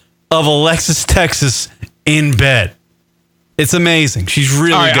set of Alexis Texas in bed. It's amazing. She's really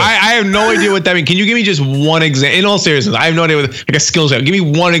good. I have no idea what that means. Can you give me just one example? In all seriousness, I have no idea what like a skill set. Give me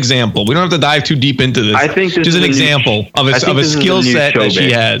one example. We don't have to dive too deep into this. I think this just is an example of a skill set that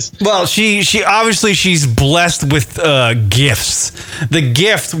she has. Well, she obviously she's blessed with gifts. The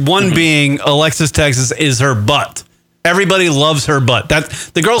gift, one being Alexis Texas, is her butt. Everybody loves her butt.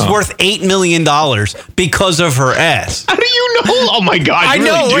 The girl's worth $8 million because of her ass. How do you know? Oh my God! I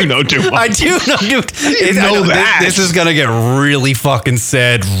really do know too much. I do know. Dude, I know that. This is gonna get really fucking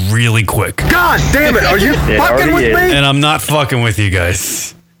sad really quick. God damn it! Are you fucking with me? And I'm not fucking with you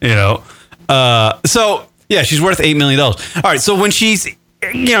guys. So yeah, she's worth $8 million. All right. So when she's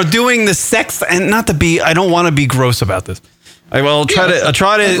doing the sex, and I don't want to be gross about this. I'll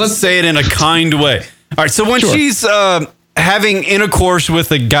try to say it in a kind way. All right, so when she's having intercourse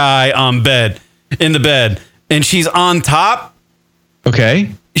with a guy in the bed, and she's on top,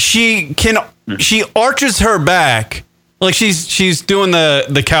 okay, she arches her back like she's doing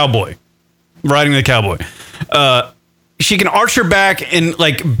the cowboy, riding the cowboy. She can arch her back and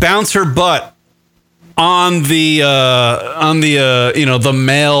like bounce her butt on the the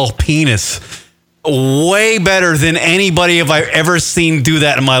male penis way better than anybody have I ever seen do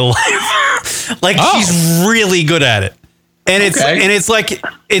that in my life. Like she's really good at it, and it's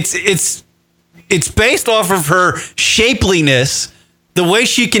based off of her shapeliness, the way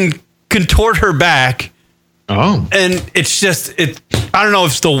she can contort her back. Oh, and it's just I don't know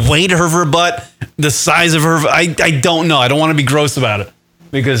if it's the weight of her butt, the size of her. I don't know. I don't want to be gross about it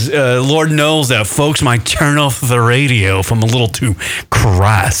because Lord knows that folks might turn off the radio if I'm a little too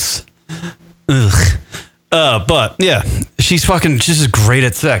crass. Ugh. But yeah, she's just great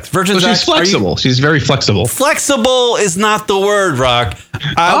at sex. Virgin Zach, she's flexible. She's very flexible. Flexible is not the word, Rock.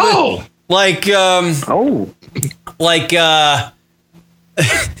 I don't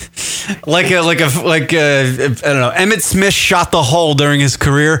know. Emmett Smith shot the hole during his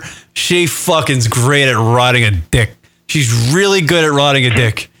career. She fucking's great at riding a dick. She's really good at riding a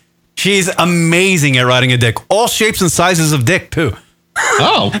dick. She's amazing at riding a dick. All shapes and sizes of dick too.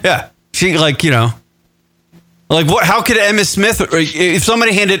 Oh yeah, she Like what? How could Emmitt Smith? If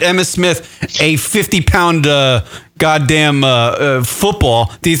somebody handed Emmitt Smith a 50-pound goddamn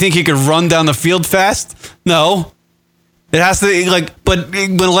football, do you think he could run down the field fast? No. It has to But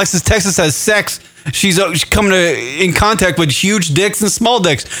when Alexis Texas has sex, she's coming in contact with huge dicks and small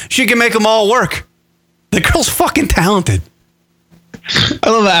dicks. She can make them all work. The girl's fucking talented. I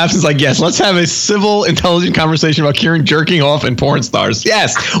love the absence. Like, yes, let's have a civil, intelligent conversation about Kieran jerking off and porn stars.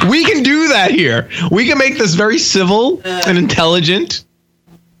 Yes, we can do that here. We can make this very civil and intelligent.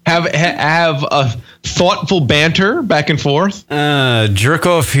 Have a thoughtful banter back and forth. Jerk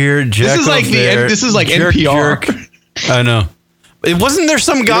off here. Jack this is like jerk, NPR. Jerk. I know. It wasn't there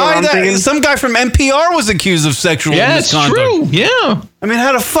some guy some guy from NPR was accused of sexual misconduct. Yeah, it's true. Yeah. I mean,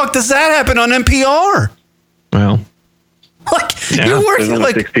 how the fuck does that happen on NPR? Well. You work There's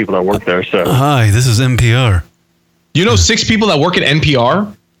only 6 people that work there, so. Hi, this is NPR. You know 6 people that work at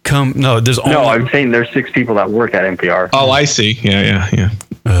NPR? I'm saying there's 6 people that work at NPR. Oh, I see. Yeah.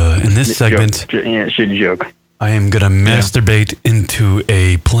 In this segment, shitty joke. I am gonna masturbate into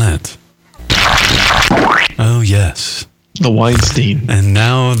a plant. Oh yes, the Weinstein. And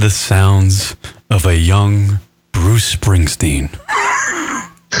now the sounds of a young Bruce Springsteen.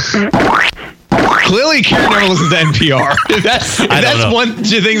 Clearly, Kieran never listens to NPR. If that's one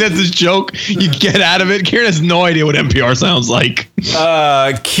thing that's a joke you get out of it, Kieran has no idea what NPR sounds like.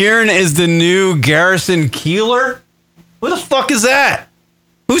 Kieran is the new Garrison Keillor? Who the fuck is that?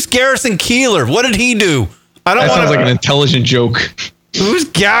 Who's Garrison Keillor? What did he do? That sounds like an intelligent joke. Who is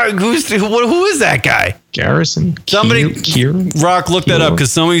that guy? Garrison Keillor? Rock, look that up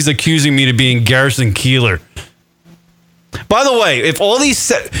because somebody's accusing me of being Garrison Keillor. By the way, if all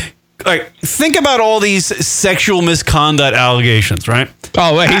these think about all these sexual misconduct allegations, right?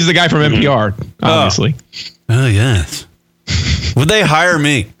 Oh, well, he's the guy from NPR, obviously. Oh yes. Would they hire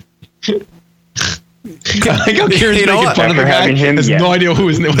me? I got curious making fun of the guy. Has no idea what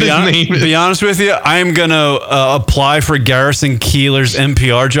his name is. To be honest with you, I am gonna apply for Garrison Keillor's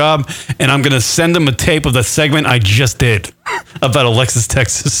NPR job, and I'm gonna send him a tape of the segment I just did about Alexis,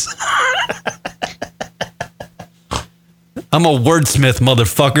 Texas. I'm a wordsmith,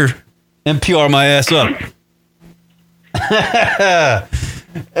 motherfucker. NPR my ass up.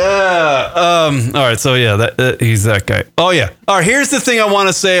 All right, so yeah, he's that guy. Oh yeah. All right, here's the thing I want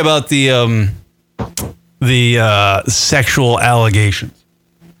to say about the sexual allegations.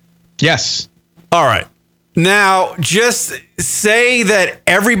 Yes. All right. Now, just say that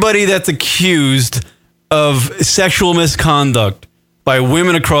everybody that's accused of sexual misconduct by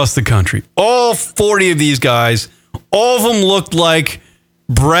women across the country, all 40 of these guys, all of them looked like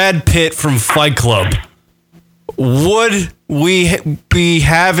Brad Pitt from Fight Club. Would we be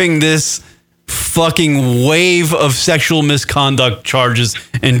having this fucking wave of sexual misconduct charges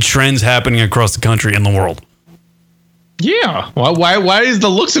and trends happening across the country and the world? Yeah. Why does the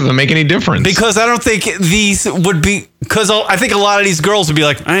looks of them make any difference? Because I don't think these would be, because I think a lot of these girls would be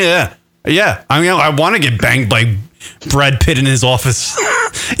like, oh, yeah. I mean, I want to get banged by Brad Pitt in his office.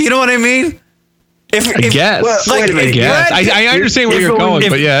 You know what I mean? I guess. I understand where you're going,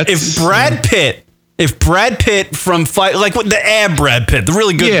 but yeah. If Brad Pitt from Fight, like the ab Brad Pitt, the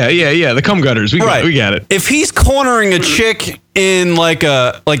really good. Yeah. The cum gutters. We got it. If he's cornering a chick in like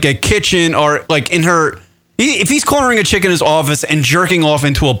a kitchen or like in her, if he's cornering a chick in his office and jerking off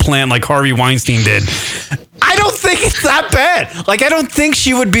into a plant like Harvey Weinstein did, I don't think it's that bad. Like, I don't think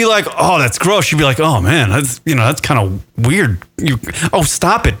she would be like, oh, that's gross. She'd be like, oh man, that's kind of weird.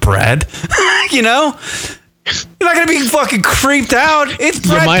 Stop it, Brad. You know? You're not going to be fucking creeped out. It's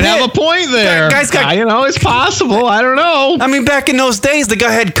Brad You might Pitt. Have a point there. Guy's got, it's possible. I don't know. I mean, back in those days, the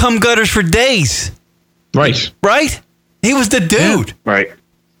guy had cum gutters for days. Right. Right? He was the dude. Yeah. Right.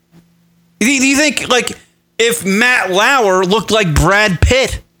 Do you think, like, if Matt Lauer looked like Brad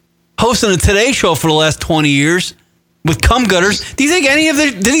Pitt hosting a Today Show for the last 20 years with cum gutters, do you think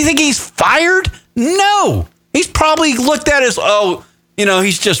did he think he's fired? No. He's probably looked at as,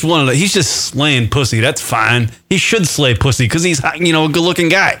 he's just he's just slaying pussy. That's fine. He should slay pussy because he's, a good looking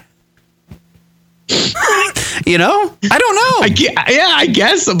guy. I don't know. I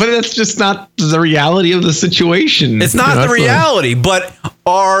guess, but that's just not the reality of the situation. It's not the reality, but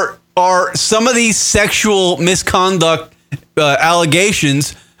are some of these sexual misconduct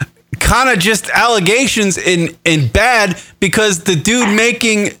allegations kind of just allegations in bad because the dude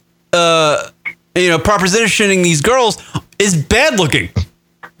making propositioning these girls is bad looking.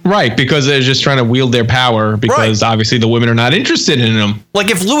 Right, because they're just trying to wield their power because obviously the women are not interested in them. Like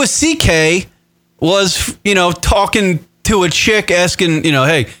if Louis C.K. was, talking to a chick asking,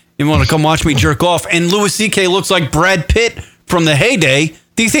 hey, you want to come watch me jerk off? And Louis C.K. looks like Brad Pitt from the heyday.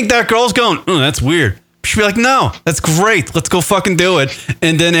 Do you think that girl's going, that's weird? She'd be like, no, that's great. Let's go fucking do it.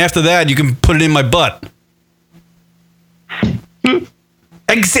 And then after that, you can put it in my butt.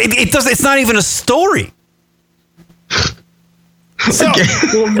 It's not even a story. So,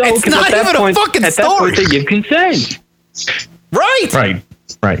 it's not even a fucking story. At that point, they give consent. Right.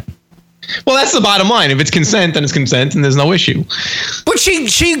 Right. Well, that's the bottom line. If it's consent, then it's consent, and there's no issue. But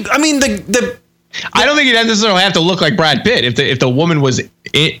I don't think it necessarily have to look like Brad Pitt if the woman was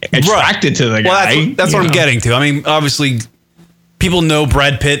attracted to the guy. Well, that's what I'm getting to. I mean, obviously, people know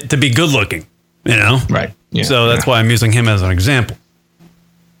Brad Pitt to be good looking, Right. Yeah. So that's why I'm using him as an example.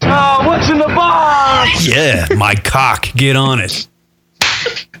 Oh, what's in the box? Yeah, my cock. Get on it.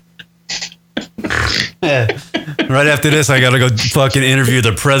 Right after this, I got to go fucking interview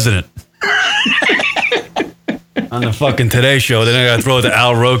the president on the fucking Today Show. Then I got to throw it to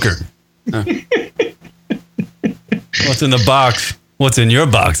Al Roker. What's in the box? What's in your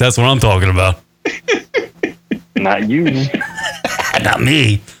box? That's what I'm talking about. Not you. Not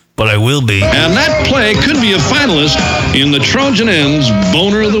me, but I will be. And that play could be a finalist in the Trojan Ends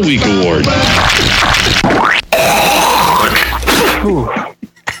Boner of the Week Award.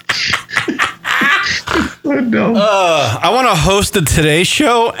 I want to host the Today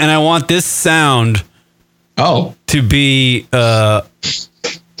Show, and I want this sound to be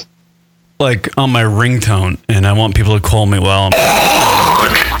like on my ringtone, and I want people to call me while I'm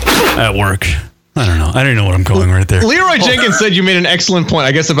at work. I don't know. I don't know what I'm calling right there. Leroy Jenkins said you made an excellent point,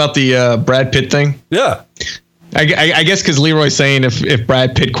 I guess, about the Brad Pitt thing. Yeah. I guess because Leroy's saying if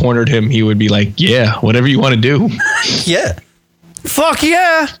Brad Pitt cornered him, he would be like, yeah, whatever you want to do. Yeah. Fuck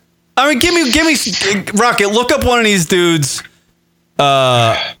yeah. I mean, give me Rocket. Look up one of these dudes.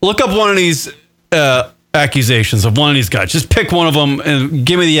 Look up one of these accusations of one of these guys. Just pick one of them and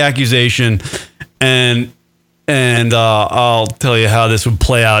give me the accusation, and I'll tell you how this would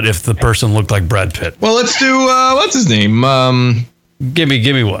play out if the person looked like Brad Pitt. Well, let's do what's his name? Give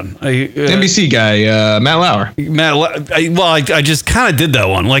me one. NBC guy, Matt Lauer. I just kind of did that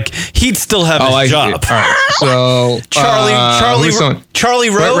one. Like he'd still have his job. All right. So Charlie Rose.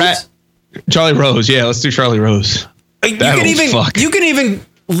 Charlie Rose. Yeah, let's do Charlie Rose. You can even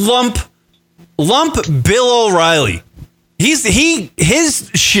lump Bill O'Reilly. His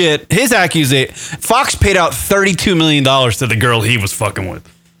accusation. Fox paid out $32 million to the girl he was fucking with.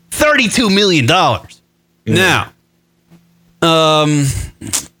 $32 million. Yeah. Now,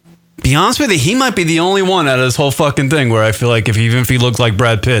 be honest with you, he might be the only one out of this whole fucking thing where I feel like if he looked like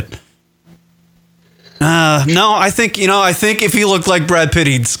Brad Pitt. No, I think if he looked like Brad Pitt,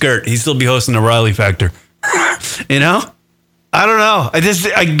 he'd skirt. He'd still be hosting the Riley Factor. You know? I don't know.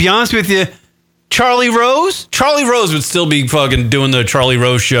 I'd be honest with you. Charlie Rose would still be fucking doing the Charlie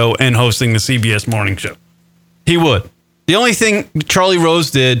Rose show and hosting the CBS morning show. He would. The only thing Charlie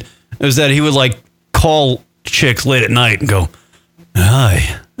Rose did was that he would like call chicks late at night and go,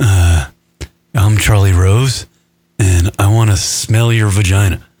 "Hi, I'm Charlie Rose and I want to smell your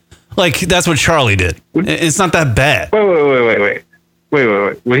vagina." Like that's what Charlie did. It's not that bad. Wait.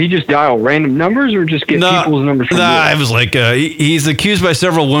 Will he just dial random numbers or just get people's numbers from you? I was like, he's accused by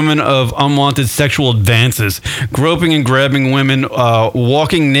several women of unwanted sexual advances, groping and grabbing women,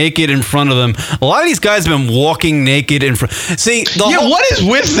 walking naked in front of them. A lot of these guys have been walking naked in front. See, what is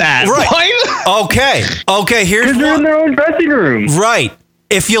with that? Right. Okay. Here's they're in their own dressing room. Right.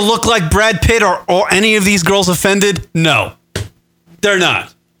 If you look like Brad Pitt or any of these girls offended, no, they're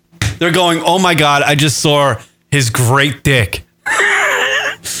not. They're going, oh my God, I just saw his great dick.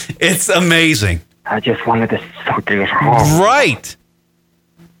 It's amazing. I just wanted to suck his home. Right.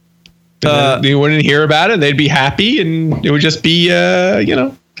 They wouldn't hear about it. They'd be happy, and it would just be, a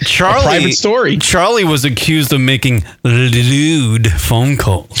private story. Charlie was accused of making lewd phone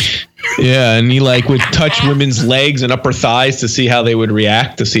calls. Yeah, and he would touch women's legs and upper thighs to see how they would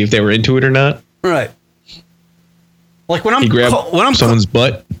react, to see if they were into it or not. Right. Like when he grabbed someone's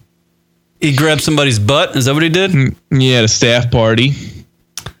butt. He grabbed somebody's butt. Is that what he did? Yeah, at a staff party.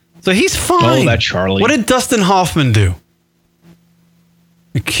 So he's fine. Oh, that Charlie. What did Dustin Hoffman do?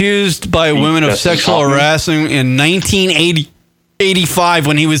 Accused by women of sexual harassment in 1985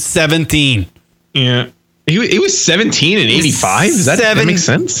 when he was 17. Yeah. He was 17 in 85? Does that make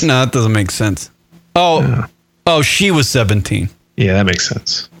sense? No, that doesn't make sense. Oh, she was 17. Yeah, that makes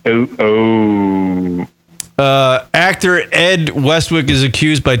sense. Actor Ed Westwick is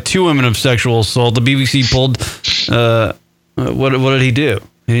accused by two women of sexual assault. The BBC pulled. What did he do?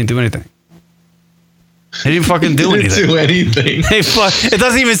 He didn't do anything. He didn't fucking do anything. It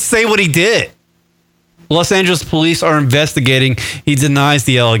doesn't even say what he did. Los Angeles police are investigating. He denies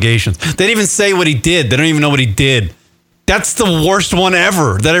the allegations. They didn't even say what he did. They don't even know what he did. That's the worst one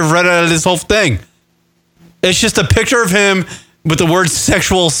ever that I've read out of this whole thing. It's just a picture of him with the word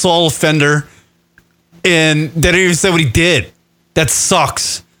sexual assault offender, and they didn't even say what he did. That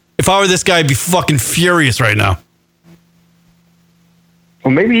sucks. If I were this guy, I'd be fucking furious right now.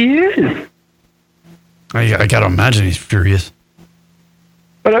 Well, maybe he is. I gotta imagine he's furious.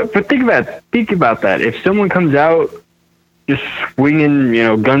 But think about that. If someone comes out just swinging,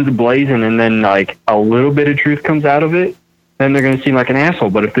 guns blazing, and then like a little bit of truth comes out of it, then they're gonna seem like an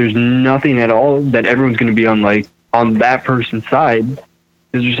asshole. But if there's nothing at all, then everyone's gonna be on that person's side.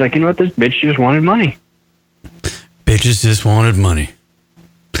 It's just like, you know what, this bitch just wanted money. Bitches just wanted money.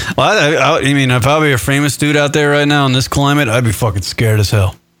 Well, I mean, if I were a famous dude out there right now in this climate, I'd be fucking scared as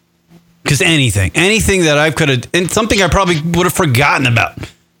hell. Because anything that I could have, and something I probably would have forgotten about,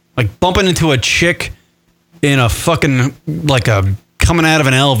 like bumping into a chick in a fucking, coming out of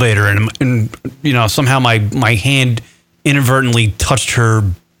an elevator and somehow my hand inadvertently touched her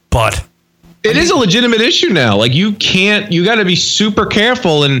butt. It is a legitimate issue now. You got to be super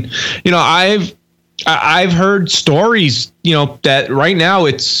careful. And, I've heard stories, that right now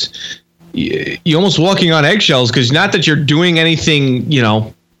you're almost walking on eggshells, because not that you're doing anything,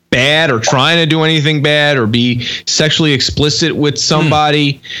 bad or trying to do anything bad or be sexually explicit with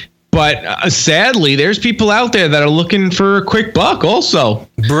somebody. But sadly, there's people out there that are looking for a quick buck also.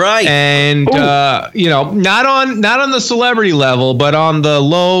 Right. And, not on the celebrity level, but on the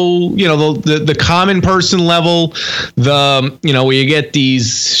low, the common person level, where you get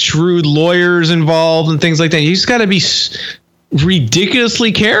these shrewd lawyers involved and things like that. You just got to be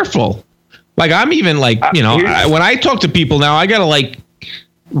ridiculously careful. I'm even when I talk to people now, I got to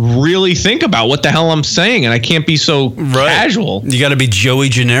really think about what the hell I'm saying, and I can't be so casual. You got to be Joey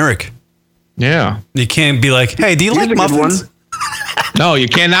generic. Yeah. You can't be like, hey, do you like muffins? No, you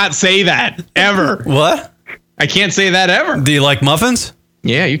cannot say that ever. What? I can't say that ever. Do you like muffins?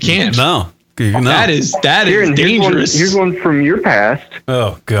 Yeah, you can't. No. That is dangerous. Here's one from your past.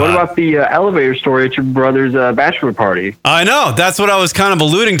 Oh, God. What about the elevator story at your brother's bachelor party? I know. That's what I was kind of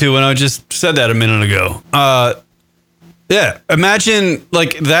alluding to when I just said that a minute ago. Yeah. Imagine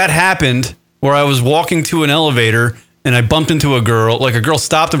like that happened where I was walking to an elevator and I bumped into a girl. Like a girl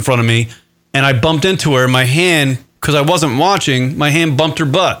stopped in front of me and I bumped into her. My hand, because I wasn't watching, my hand bumped her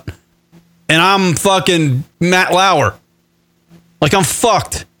butt. And I'm fucking Matt Lauer. Like I'm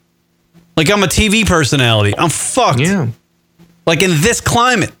fucked. Like I'm a TV personality. I'm fucked. Yeah. Like in this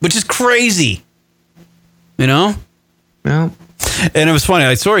climate, which is crazy. You know? Well. And it was funny.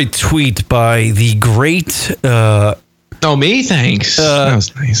 I saw a tweet by the great... oh, me? Thanks. That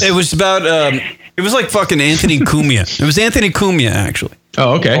was nice. It was about... it was like fucking Anthony Cumia. It was Anthony Cumia, actually.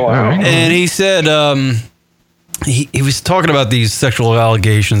 Oh, okay. Oh, wow. All right. And he said... he was talking about these sexual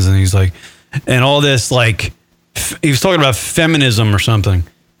allegations, and he's like... And all this, like... He was talking about feminism or something.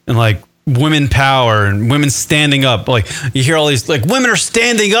 And like... women power and women standing up. Like you hear all these like women are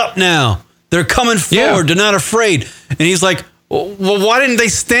standing up now. They're coming forward. Yeah. They're not afraid. And he's like, well, why didn't they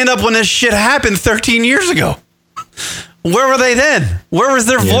stand up when this shit happened 13 years ago? Where were they then? Where was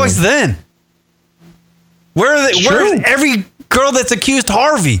their voice then? Where are they? Where's every girl that's accused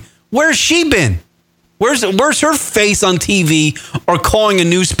Harvey? Where's she been? Where's her face on TV or calling a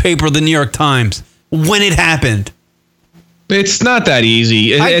newspaper, the New York Times, when it happened? It's not that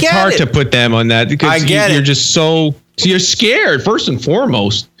easy. It's hard to put them on that because you're just you're scared first and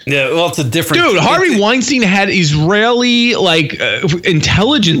foremost. Yeah, well, it's a different dude. Harvey Weinstein had Israeli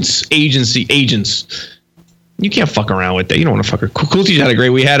intelligence agency agents. You can't fuck around with that. You don't want to fuck her. Cool Teacher had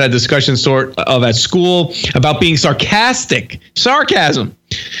we had a discussion sort of at school about being sarcasm,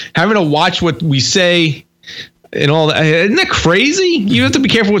 having to watch what we say and all that. Isn't that crazy? You have to be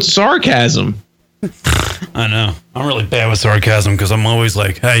careful with sarcasm. I know. I'm really bad with sarcasm because I'm always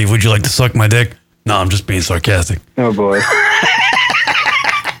like, hey, would you like to suck my dick? No, I'm just being sarcastic. Oh, boy.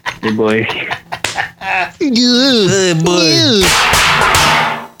 Hey, boy. Hey, boy.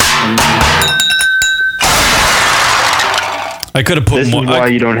 I could have put more. This is why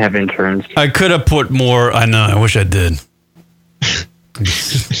you don't have interns. I could have put more. I know. I wish I did.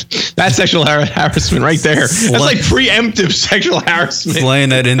 That's sexual harassment right there. That's like preemptive sexual harassment. Slaying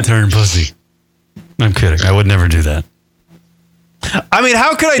that intern pussy. I'm kidding. I would never do that. I mean,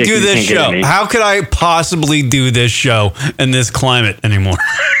 how could I do this show? How could I possibly do this show in this climate anymore?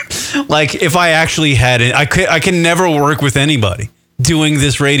 Like, if I actually had it, I can never work with anybody doing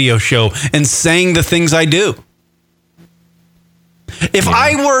this radio show and saying the things I do. If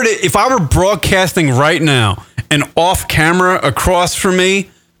I were broadcasting right now and off camera across from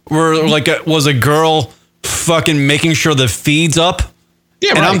me was a girl fucking making sure the feed's up.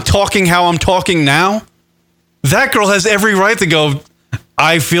 Yeah, and right. I'm talking how I'm talking now. That girl has every right to go,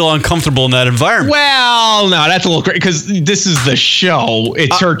 I feel uncomfortable in that environment. Well, no, that's a little crazy because this is the show.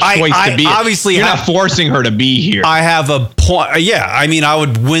 It's her choice to be. Obviously, you're not forcing her to be here. I have a point. Yeah, I mean, I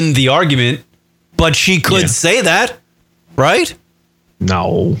would win the argument, but she could say that, right?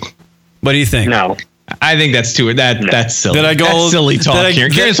 No. What do you think? No. I think that's too. That's silly. Did I go? That's silly talk here.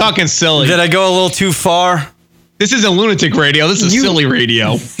 Karen's talking silly. Did I go a little too far? This isn't lunatic radio. This is silly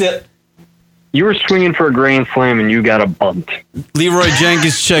radio. You were swinging for a grand slam and you got a bunt. Leroy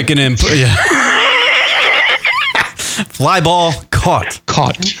Jenkins checking in. Yeah. Fly ball caught.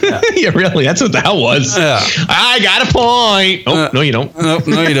 Yeah. Yeah, really. That's what that was. Yeah. I got a point. Oh, no, you don't. No,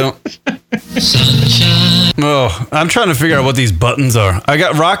 you don't. Sunshine. Oh, I'm trying to figure out what these buttons are. I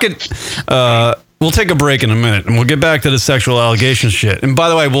got Rocket. We'll take a break in a minute, and we'll get back to the sexual allegation shit. And by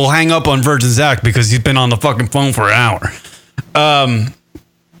the way, we'll hang up on Virgin Zach because he's been on the fucking phone for an hour.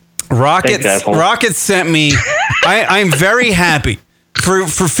 Rocket sent me. I'm very happy. For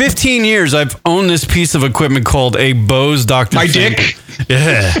 15 years, I've owned this piece of equipment called a Bose Dr. My Fink. dick.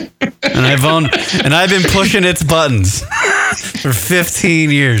 Yeah, and I've been pushing its buttons for 15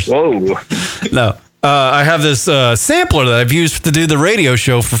 years. Whoa. No. I have this sampler that I've used to do the radio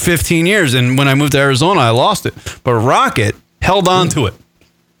show for 15 years, and when I moved to Arizona, I lost it. But Rocket held on to it,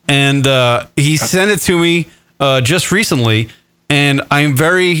 and he sent it to me just recently, and I'm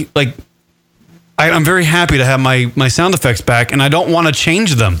very I'm very happy to have my sound effects back, and I don't want to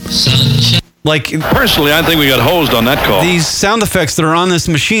change them. Like personally, I think we got hosed on that call. These sound effects that are on this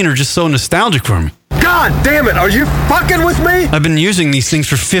machine are just so nostalgic for me. God damn it, are you fucking with me? I've been using these things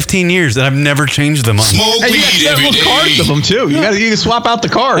for 15 years and I've never changed them on. Hey, you got several cards of them too. You can swap out the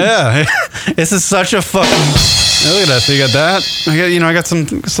cards. Yeah, this is such a fucking. Look at that. So you got that. I got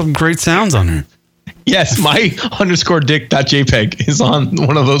some great sounds on here. Yes, my _dick.jpg is on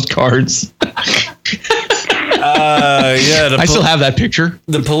one of those cards. I still have that picture.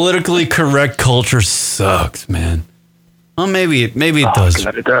 The politically correct culture sucks, man. Well, maybe it does.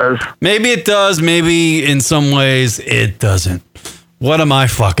 God, it does. Maybe it does. Maybe in some ways it doesn't. What am I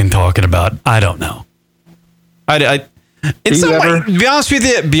fucking talking about? I don't know. In some way, be honest with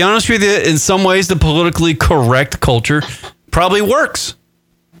you, in some ways the politically correct culture probably works.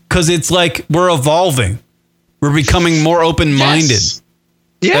 Because it's like we're evolving. We're becoming more open-minded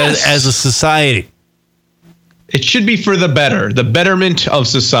as a society. It should be for the better, the betterment of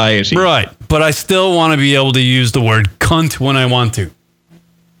society. Right. But I still want to be able to use the word cunt when I want to.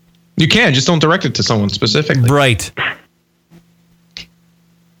 You can, just don't direct it to someone specifically. Right.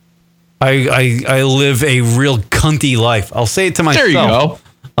 I live a real cunty life. I'll say it to myself. There you go.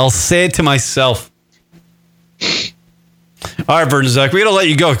 I'll say it to myself. All right, Virgin Zach, we got to let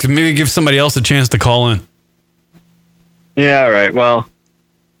you go. Maybe give somebody else a chance to call in. Yeah, all right. Well,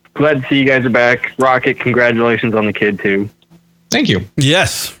 glad to see you guys are back. Rocket, congratulations on the kid, too. Thank you.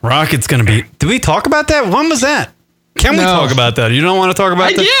 Yes, Rocket's going to be... Did we talk about that? When was that? Can we talk about that? You don't want to talk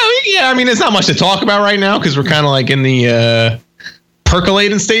about that? Yeah. I mean, there's not much to talk about right now because we're kind of like in the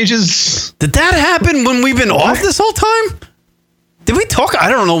percolating stages. Did that happen when we've been off this whole time? Did we talk? I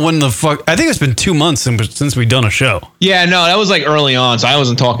don't know when the fuck. I think it's been 2 months since we've done a show. Yeah, no, that was like early on, so I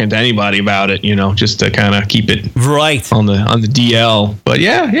wasn't talking to anybody about it, just to kind of keep it right on the DL. But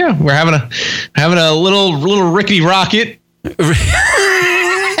yeah, we're having a little rickety rocket.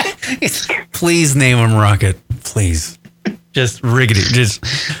 Please name him Rocket, please. Just rickety, just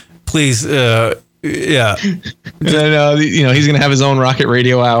please. Yeah. And, he's gonna have his own rocket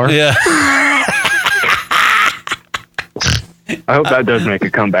radio hour. Yeah. I hope that does make a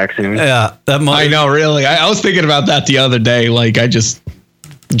comeback soon. Yeah, I know, really. I was thinking about that the other day. Like, I just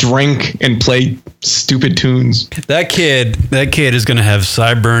drink and play stupid tunes. That kid is going to have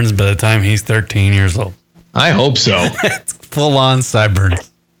sideburns by the time he's 13 years old. I hope so. Full on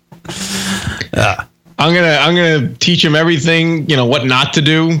sideburns. Yeah. I'm gonna teach him everything, what not to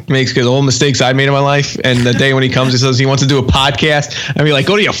do. Makes all the mistakes I made in my life. And the day when he comes and says he wants to do a podcast, I'll be like,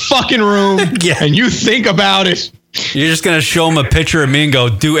 go to your fucking room and you think about it. You're just going to show him a picture of me and go,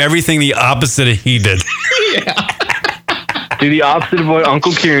 do everything the opposite of he did. Yeah. Do the opposite of what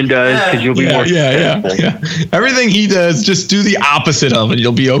Uncle Kieran does, because you'll be more successful. Yeah. Everything he does, just do the opposite of it.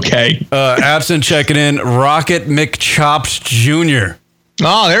 You'll be okay. Absent checking in, Rocket McChops Jr.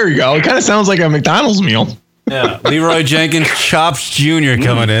 Oh, there you go. It kind of sounds like a McDonald's meal. Yeah. Leroy Jenkins Chops Jr.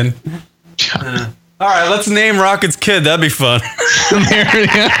 coming in. All right, let's name Rocket's kid. That'd be fun.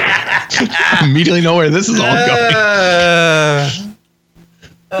 Immediately know where this is all going.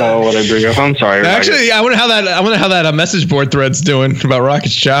 What I bring up? I'm sorry. Actually, I wonder how that message board thread's doing about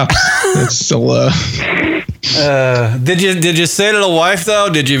Rocket's chops. It's still. Did you say to the wife though?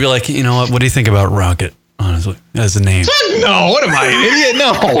 Did you be like, you know what do you think about Rocket? Honestly, as a name. No, what am I, an idiot?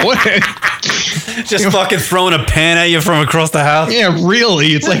 No. Just fucking throwing a pan at you from across the house. Yeah, really.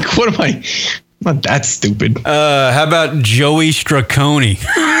 It's like, what am I? I'm not that stupid. How about Joey Straconi?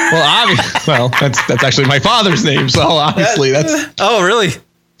 Well, that's actually my father's name. So obviously that's. Oh, really?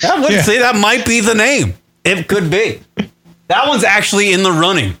 I wouldn't say that might be the name. It could be. That one's actually in the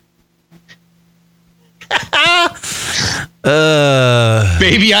running.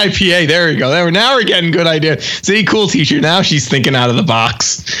 Baby IPA. There you go. Now we're getting good ideas. See, cool teacher. Now she's thinking out of the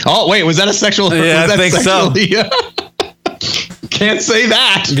box. Oh, wait. Was that a sexual? Yeah, I think so. Can't say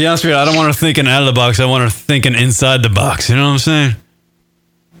that. To be honest with you, I don't want her thinking out of the box. I want her thinking inside the box. You know what I'm saying?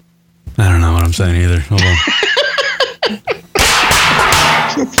 I don't know what I'm saying either. Hold on.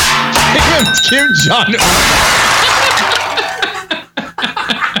 Kim Jong.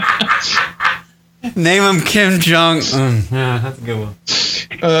 Name him Kim Jong. Yeah, that's a good one.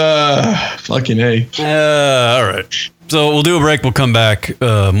 Fucking A. All right. So we'll do a break. We'll come back.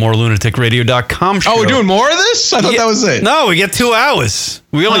 More lunaticradio.com show. Oh, we're doing more of this? I thought that was it. No, we get 2 hours.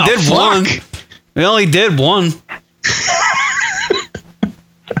 We only did one. We only did one.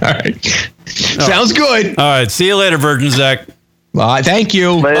 All right. Sounds good. All right. See you later, Virgin Zach. Thank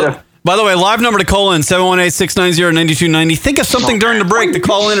you. Later. By the way, live number to call in, 718-690-9290. Think of something during the break to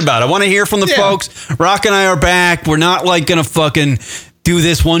call in about. I want to hear from the folks. Rock and I are back. We're not like going to fucking do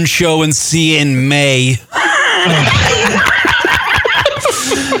this one show and see you in May.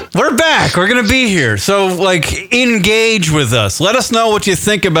 We're back. We're going to be here. So, like, engage with us. Let us know what you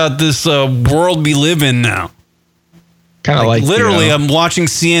think about this world we live in now. Kind of like literally, I'm watching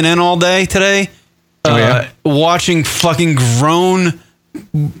CNN all day today. Watching fucking grown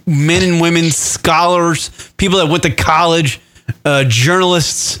men and women, scholars, people that went to college,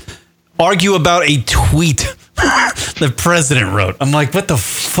 journalists, argue about a tweet the president wrote. I'm like, what the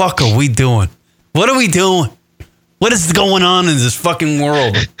fuck are we doing? What are we doing? What is going on in this fucking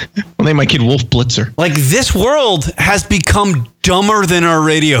world? I'll name my kid Wolf Blitzer. Like, this world has become dumber than our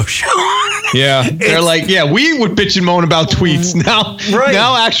radio show. Yeah. They're like, yeah, we would bitch and moan about tweets. Now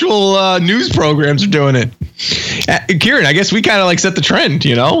actual news programs are doing it. Kieran, I guess we kind of like set the trend,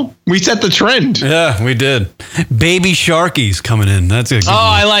 you know? We set the trend. Yeah, we did. Baby Sharky's coming in. That's a good one.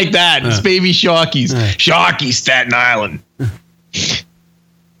 I like that. It's Baby Sharky's. Sharky, Staten Island.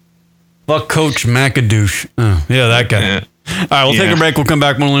 Fuck Coach McAdoosh. Oh, yeah, that guy. Yeah. All right, we'll take a break. We'll come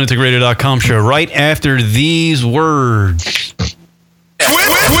back on lunaticradio.com show right after these words.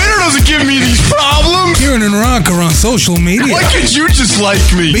 Twitter doesn't give me these problems. Kieran and Rock are on social media. Why could you just like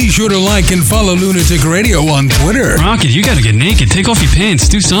me? Be sure to like and follow Lunatic Radio on Twitter. Rocket, you gotta get naked. Take off your pants.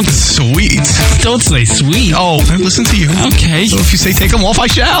 Do something sweet. Don't say sweet. Oh, listen to you. Okay. So if you say take them off, I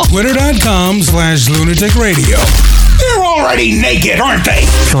shall. Twitter.com/Lunatic Radio. They're already naked, aren't they?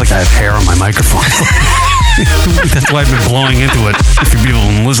 I feel like I have hair on my microphone. That's why I've been blowing into it, if you people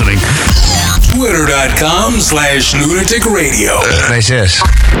are listening. Twitter.com/Lunatic Radio. Nice this.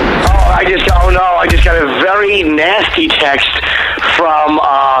 I just got a very nasty text from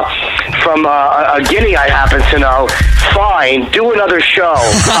a guinea I happen to know. Fine, do another show.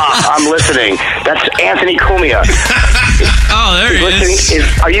 I'm listening. That's Anthony Cumia. Oh, there he is.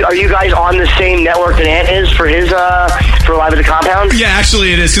 Are you guys on the same network that Ant is for his for Live at the Compound? Yeah,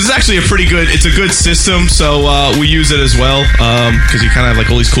 actually it is, because it's actually it's a good system, so we use it as well, because you kind of have like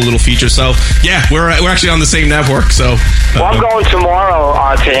all these cool little features. So yeah, we're actually on the same network. So well, I'm going tomorrow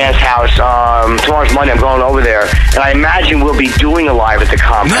to Ant's house. Tomorrow's Monday. I'm going over there, and I imagine we'll be doing a Live at the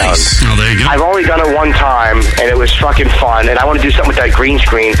Compound. Nice. Oh, there you go. I've only done it one time, and it was fucking fun. And I want to do something with that green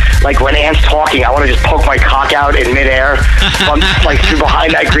screen. Like when Ant's talking, I want to just poke my cock out in midair, like through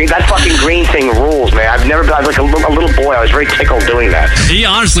behind that green. That fucking green thing rules, man. I was like a little boy. I was very tickled doing that. He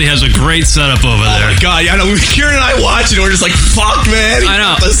honestly has a great setup over there. Oh my God, I know. Kieran and I watch it, and we're just like, fuck, man. I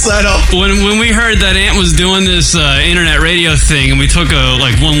know. The setup. When we heard that Ant was doing this internet radio thing, and we took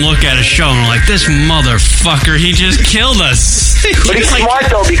one look at his show, and we're like, this motherfucker, he just killed us. But he's smart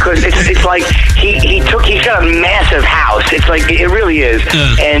though, because it's like he's got a massive house. It's like it really is,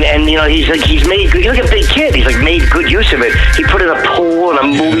 and you know he's made good. He's like a big kid. He's like made good use of it. He put in a pool and a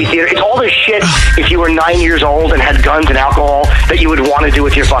movie theater. It's all the shit. If you were 9 years old and had guns and alcohol, that you would want to do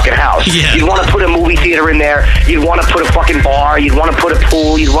with your fucking house. Yeah. You'd want to put a movie theater in there. You'd want to put a fucking bar. You'd want to put a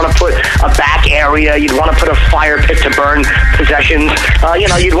pool. You'd want to put a back area. You'd want to put a fire pit to burn possessions.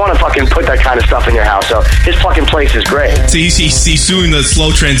 You'd want to fucking put that kind of stuff in your house. So his fucking place is great. So he's doing the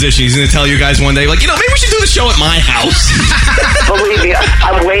slow transition. He's going to tell you guys one day, like, maybe we should do the show at my house. Believe me,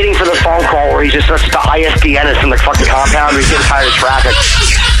 I'm waiting for the phone call where he just lets the ISDN us in the fucking compound. He's getting tired of traffic.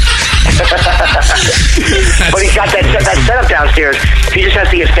 But he's got that setup downstairs. He just has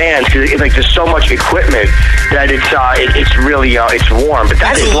to get fans because like there's so much equipment that it's really it's warm. But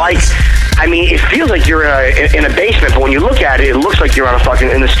that is like, I mean, it feels like you're in a basement, but when you look at it, it looks like you're on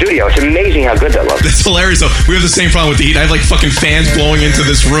in the studio. It's amazing how good that looks. That's hilarious though. We have the same problem with the heat. I have like fucking fans blowing into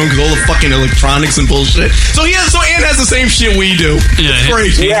this room because all the fucking electronics and bullshit. So Ant has the same shit we do. Yeah, it's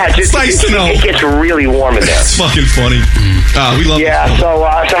great. Yeah, it's nice to know. It gets really warm in there. It's fucking funny. We love it. Yeah. So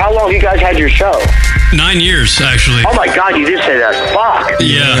how long have you guys had your show? 9 years, actually. Oh my God, you did say that. Fuck.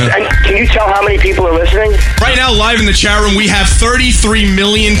 Yeah. And can you tell how many people are listening? Right now, live in the chat room, we have 33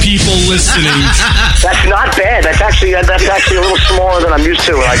 million people listening. That's not bad. That's actually a little smaller than I'm used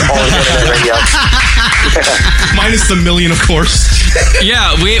to when I call it internet radio. Minus the million, of course.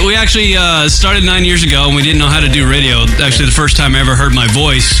 Yeah, we actually started 9 years ago, and we didn't know how to do radio. Actually, the first time I ever heard my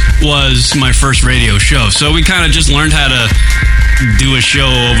voice was my first radio show. So we kind of just learned how to do a show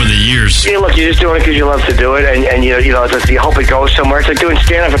over the years. Yeah, look, you're just doing it because you love to do it, and you hope it goes somewhere. It's like doing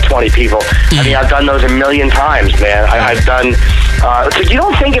stand-up for 20 people. I mean, I've done those a million times, man. I've done. It's like you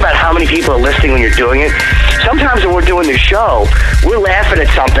don't think about how many people are listening when you're doing it. Sometimes when we're doing the show, we're laughing at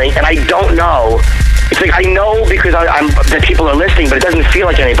something, and I don't know. It's like I know because that people are listening, but it doesn't feel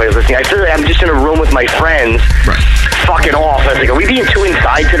like anybody's listening. I feel like I'm just in a room with my friends, fucking off. I was like, are we being too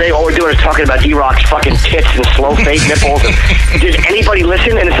inside today? All we're doing is talking about D-Rock's fucking tits and slow fade nipples. And does anybody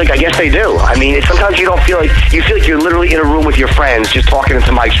listen? And it's like, I guess they do. I mean, sometimes you don't feel like you're literally in a room with your friends just talking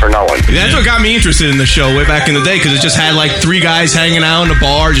into mics for no one. That's what got me interested in the show way back in the day, because it just had like three guys hanging out in a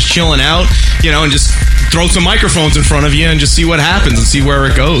bar, just chilling out, and just throw some microphones in front of you and just see what happens and see where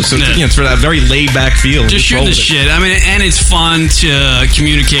it goes. So it's for that very laid back feel. Just shoot the shit. I mean, and it's fun to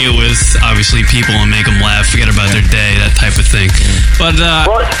communicate with obviously people and make them laugh, forget about their day, that type of thing. But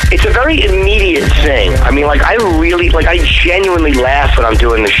well, it's a very immediate thing. I mean, like I genuinely laugh when I'm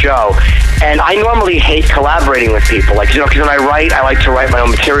doing the show, and I normally hate collaborating with people, like because when I write, I like to write my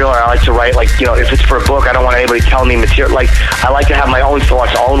own material, or I like to write if it's for a book, I don't want anybody telling me material. Like I like to have my own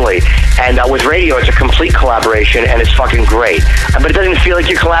thoughts only. And with radio, it's a complete collaboration, and it's fucking great. But it doesn't feel like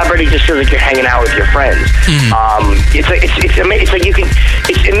you're collaborating; it just feels like you're hanging out with your friends.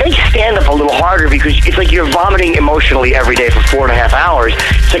 It makes stand-up a little harder because it's like you're vomiting emotionally every day for 4.5 hours.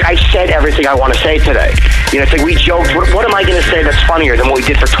 It's like I said everything I want to say today. It's like we joked. What am I going to say that's funnier than what we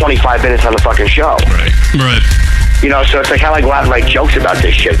did for 25 minutes on the fucking show? Right. So it's like how I go out and write jokes about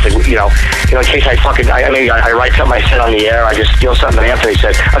this shit. It's like, in case I write something I said on the air, I just steal something Anthony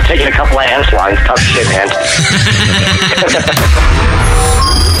said. I'm taking a couple of ants lines. Tough shit, man.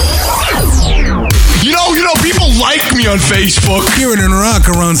 People like me on Facebook. Kieran and Rock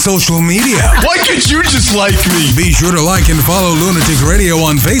are on social media. Why can't you just like me? Be sure to like and follow Lunatic Radio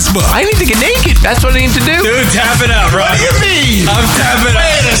on Facebook. I need to get naked. That's what I need to do. Dude, tap it out, Rock. What do you mean? I'm tapping out.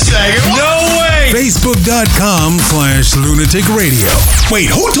 Wait a second. No way. Facebook.com/Lunatic Radio.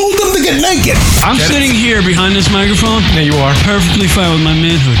 Wait, who told them to get naked? I'm sitting here behind this microphone. Yeah, you are. Perfectly fine with my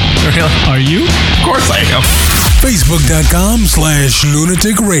manhood. Really? Are you? Of course I am.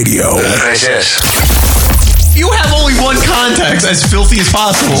 Facebook.com/Lunatic Radio. Yes. You have only one contact, as filthy as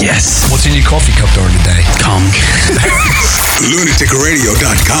possible. Yes. What's in your coffee cup during the day? Come.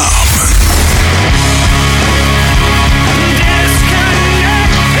 Lunaticradio.com.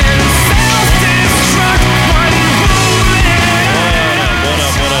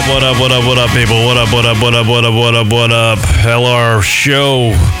 What up, people? What up? LR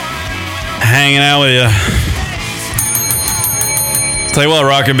show. Hanging out with you. Tell you what,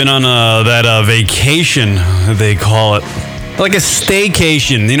 Rock, I've been on that vacation, they call it. Like a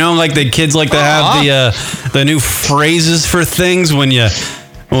staycation, like the kids like to have the new phrases for things when you to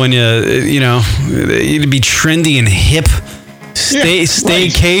be trendy and hip.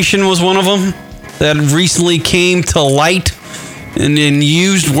 Staycation was one of them that recently came to light and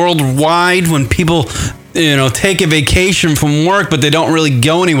used worldwide when people take a vacation from work, but they don't really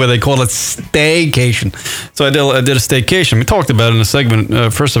go anywhere. They call it staycation. So I did a staycation. We talked about it in a segment,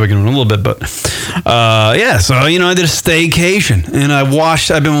 first segment a little bit, but so I did a staycation, and I've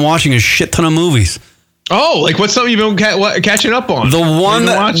been watching a shit ton of movies. Oh, like what's something you've been catching up on? The one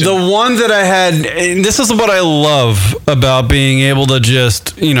that I had, and this is what I love about being able to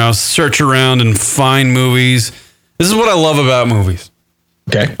just, search around and find movies. This is what I love about movies.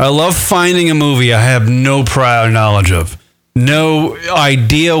 Okay. I love finding a movie I have no prior knowledge of. No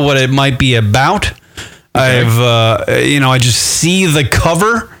idea what it might be about. Okay. I just see the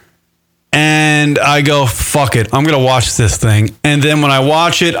cover and I go, fuck it, I'm going to watch this thing. And then when I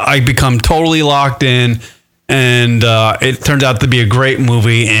watch it, I become totally locked in, and it turns out to be a great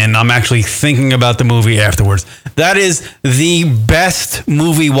movie, and I'm actually thinking about the movie afterwards. That is the best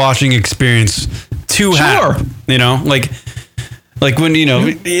movie watching experience to have. Like when,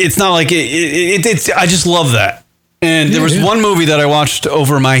 it's not like it's I just love that. And there was one movie that I watched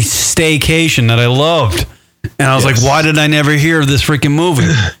over my staycation that I loved. And I was like, why did I never hear of this freaking movie?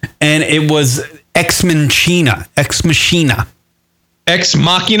 And it was Ex Machina. Ex Machina? Is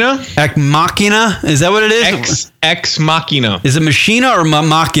that what it is? Ex Machina. Is it Machina or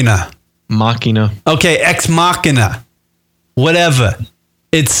Machina? Machina. Okay, Ex Machina. Whatever.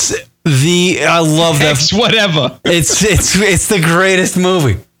 I love that. Whatever. It's the greatest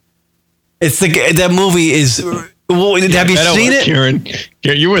movie. That movie is. Have you seen it, Kieran?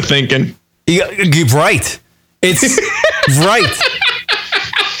 You were thinking. You're right. It's right.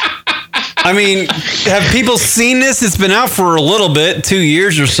 I mean, have people seen this? It's been out for a little bit, 2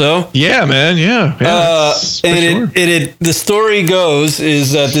 years or so. Yeah, man. Yeah. The story goes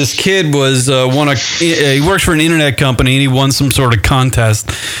is that this kid he works for an internet company, and he won some sort of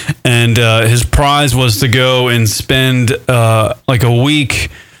contest, and his prize was to go and spend like a week.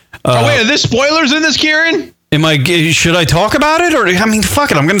 Wait, are there spoilers in this, Kieran? Should I talk about it? Or, I mean,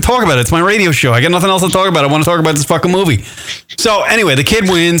 fuck it. I'm going to talk about it. It's my radio show. I got nothing else to talk about. I want to talk about this fucking movie. So anyway, the kid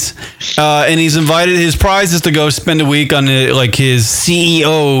wins, and he's invited. His prize is to go spend a week on his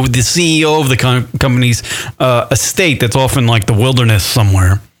CEO, the CEO of the company's estate that's off in like the wilderness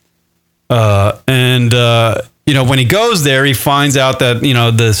somewhere. When he goes there, he finds out that,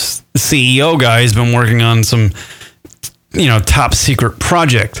 this CEO guy has been working on some, top secret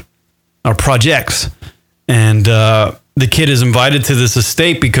projects. And the kid is invited to this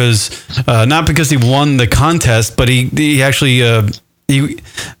estate because not because he won the contest, but he actually the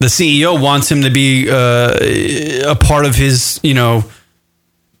CEO wants him to be a part of his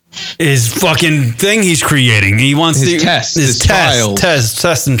his fucking thing he's creating. He wants his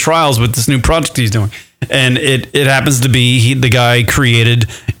tests and trials with this new project he's doing, and it happens to be the guy created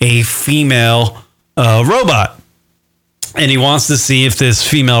a female robot. And he wants to see if this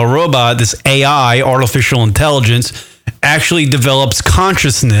female robot, this AI, artificial intelligence, actually develops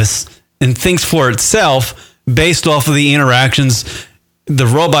consciousness and thinks for itself based off of the interactions the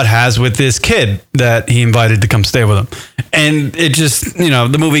robot has with this kid that he invited to come stay with him. And it just,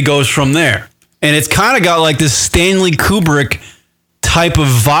 the movie goes from there. And it's kind of got like this Stanley Kubrick type of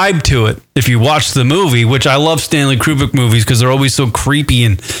vibe to it if you watch the movie, which I love Stanley Kubrick movies because they're always so creepy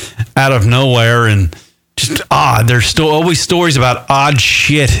and out of nowhere and just odd. There's always stories about odd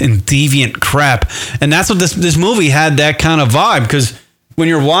shit and deviant crap. And that's what this movie had, that kind of vibe. Because when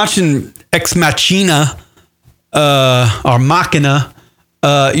you're watching Ex Machina or Machina,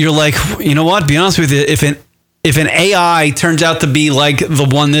 you're like, you know what? Be honest with you, if an AI turns out to be like the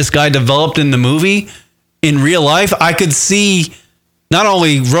one this guy developed in the movie, in real life, I could see not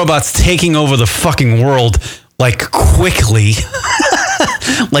only robots taking over the fucking world like quickly,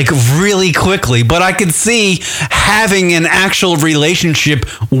 like really quickly, but I could see having an actual relationship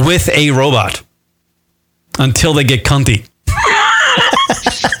with a robot until they get cunty.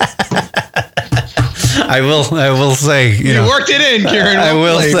 I will say, you worked it in, Kieran. I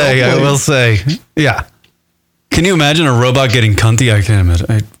will say, yeah. Can you imagine a robot getting cunty? I can't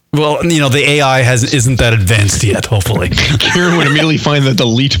imagine. The AI isn't that advanced yet, hopefully. Kieran would immediately find the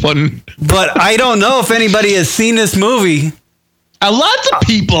delete button. But I don't know if anybody has seen this movie. Lots of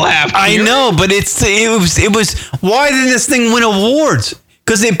people have. I know, but it was. Why didn't this thing win awards?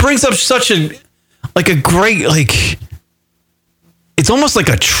 Because it brings up such a great It's almost like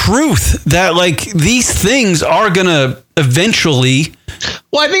a truth that these things are gonna eventually.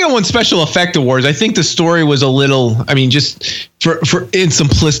 Well, I think it won special effect awards. I think the story was a little. I mean, just for in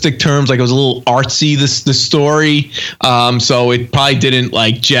simplistic terms, it was a little artsy. The story, so it probably didn't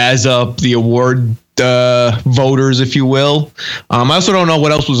jazz up the award voters, if you will. I also don't know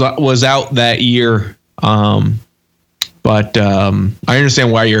what else was out that year. But I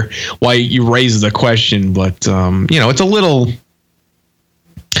understand why you raised the question. But it's a little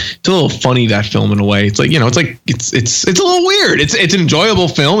funny, that film, in a way. It's it's a little weird. It's an enjoyable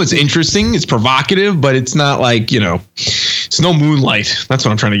film. It's interesting. It's provocative, but it's not it's no Moonlight. That's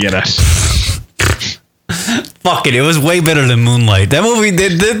what I'm trying to get at. Fuck it. It was way better than Moonlight. That movie,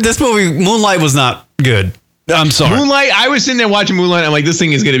 this movie, Moonlight was not good. I'm sorry. Moonlight, I was sitting there watching Moonlight. I'm like, this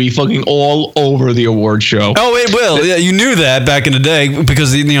thing is going to be fucking all over the award show. Oh, it will. Yeah, you knew that back in the day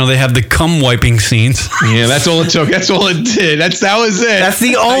because they have the cum wiping scenes. Yeah, that's all it took. That's all it did. That was it. That's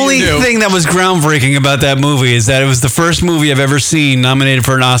the only thing that was groundbreaking about that movie, is that it was the first movie I've ever seen nominated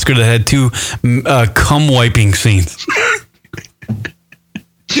for an Oscar that had 2 cum wiping scenes.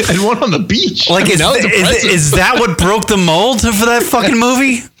 And one on the beach. Is that what broke the mold for that fucking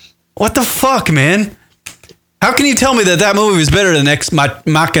movie? What the fuck, man? How can you tell me that movie was better than Ex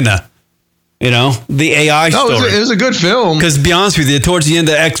Machina? The AI story. It was a good film. Because to be honest with you, towards the end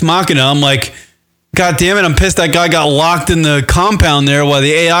of Ex Machina, I'm like, God damn it, I'm pissed that guy got locked in the compound there while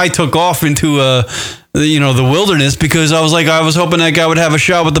the AI took off into the wilderness, because I was hoping that guy would have a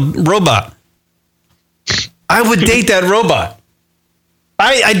shot with the robot. I would date that robot.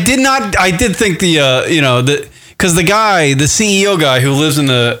 I did think because the guy, the CEO guy who lives in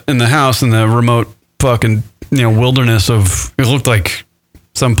the house in the remote fucking wilderness of, it looked like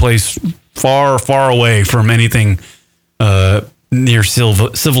someplace far, far away from anything near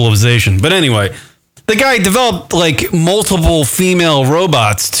civilization. But anyway, the guy developed multiple female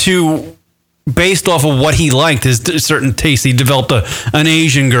robots based off of what he liked, his certain taste. He developed an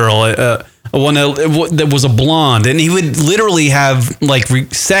Asian girl, one that was a blonde, and he would literally have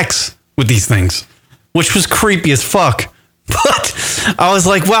sex with these things, which was creepy as fuck. But I was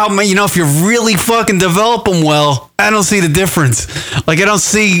like, wow, man, if you really fucking develop them well, I don't see the difference. I don't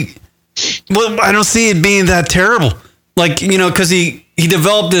see it being that terrible. Because he he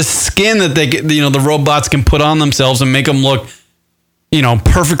developed this skin that the robots can put on themselves and make them look,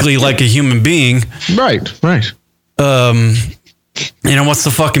 perfectly like a human being. Right. What's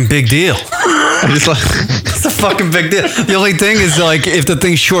the fucking big deal? It's a fucking big deal. The only thing is, like, if the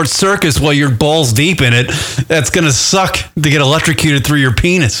thing short circuits while you're balls deep in it, that's gonna suck to get electrocuted through your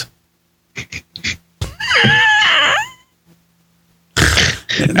penis.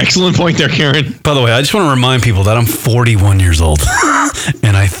 Excellent point there, Karen. By the way, I just want to remind people that I'm 41 years old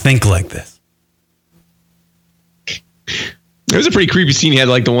and I think like this. It was a pretty creepy scene. He had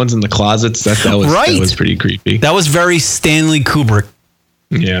like the ones in the closets. That was pretty creepy. That was very Stanley Kubrick.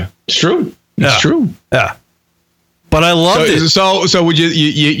 Yeah, it's true. It's true. Yeah, but I loved it. So would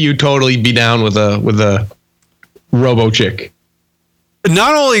you totally be down with a robo chick?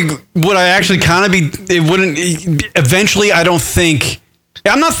 Not only would I actually kind of be, it wouldn't. Eventually, I don't think.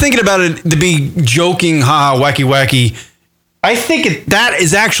 I'm not thinking about it to be joking, haha, wacky, wacky. I think that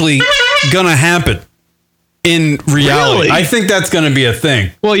is actually gonna happen in reality. Really? I think that's gonna be a thing.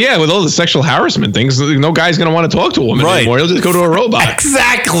 Well, yeah, with all the sexual harassment things, no guy's gonna want to talk to a woman anymore. He'll just go to a robot.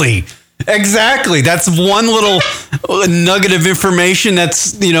 Exactly. That's one little nugget of information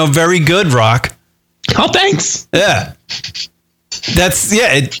that's very good, Rock. Oh, thanks. Yeah.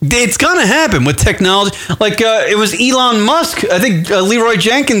 It's gonna happen with technology. Like it was Elon Musk. I think Leroy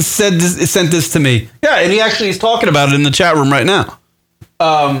Jenkins sent this to me. Yeah, and he actually is talking about it in the chat room right now.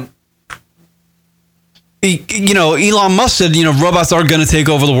 Elon Musk said robots are gonna take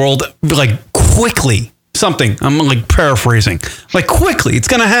over the world like quickly. Something I'm like paraphrasing. Like quickly, it's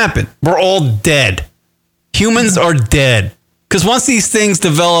gonna happen. We're all dead. Humans are dead because once these things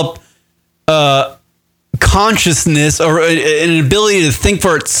develop consciousness or an ability to think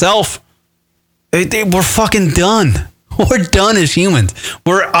for itself, we're fucking done. We're done as humans.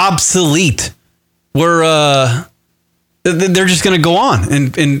 We're obsolete. They're just going to go on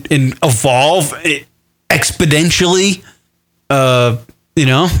and evolve exponentially.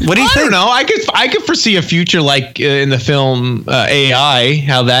 What do you think? I don't know. I could foresee a future like in the film AI,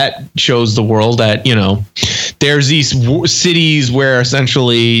 how that shows the world that there's these cities where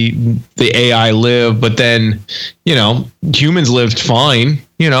essentially the AI live, but then humans lived fine,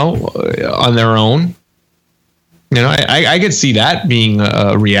 on their own. I could see that being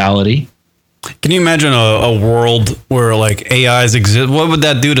a reality. Can you imagine a world where like AIs exist? What would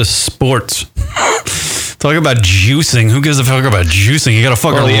that do to sports? Talk about juicing. Who gives a fuck about juicing? You got a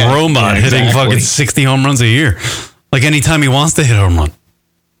fucking robot hitting fucking 60 home runs a year. Like anytime he wants to hit a home run.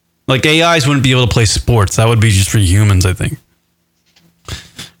 Like AIs wouldn't be able to play sports. That would be just for humans, I think.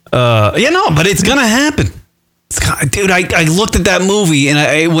 But it's gonna happen. Dude, I looked at that movie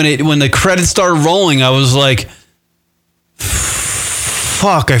and when the credits started rolling, I was like,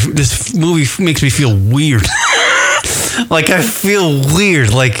 fuck, this movie makes me feel weird. Like I feel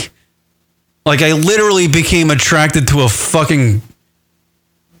weird. Like I literally became attracted to a fucking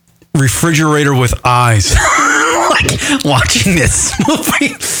refrigerator with eyes. Like watching this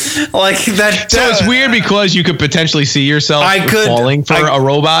movie. Like that. So it's weird because you could potentially see yourself falling for a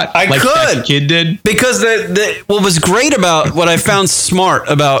robot. Like that kid did. Because what was great about what I found smart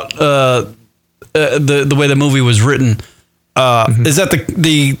about the way the movie was written is that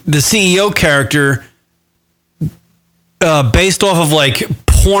the CEO character based off of like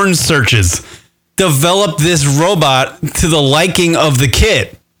porn searches, developed this robot to the liking of the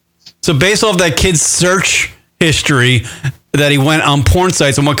kid. So based off that kid's search history that he went on porn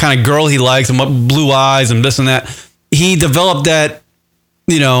sites and what kind of girl he likes and what blue eyes and this and that, he developed that,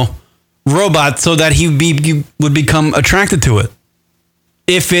 robot so that he would become attracted to it.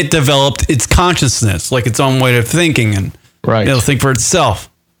 If it developed its consciousness, like its own way of thinking, and it'll think for itself.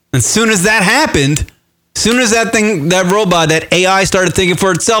 And as soon as that happened, soon as that robot, that AI started thinking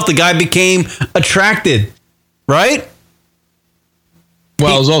for itself, the guy became attracted, right?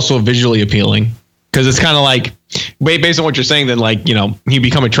 Well, it was also visually appealing because it's kind of like, based on what you're saying, then like, he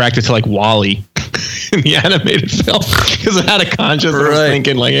become attracted to like WALL-E in the animated film because it had a conscience. I was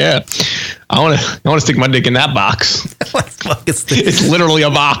thinking like, yeah, I want to stick my dick in that box. It's literally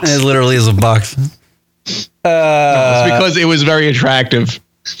a box. It literally is a box. It's because it was very attractive.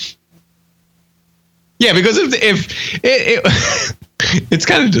 Yeah, because if it it's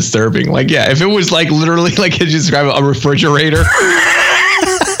kind of disturbing. Like, yeah, if it was like literally like you describe a refrigerator,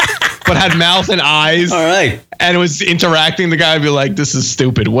 but had mouth and eyes, all right, and it was interacting, the guy would be like, "This is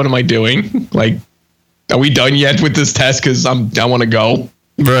stupid. What am I doing? Like, are we done yet with this test? Because I want to go."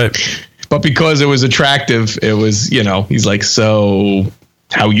 Right. But because it was attractive, it was he's like, "So,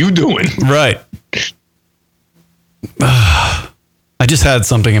 how you doing?" Right. I just had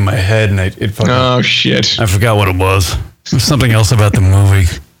something in my head and it fucking... Oh, shit. I forgot what it was. There's something else about the movie.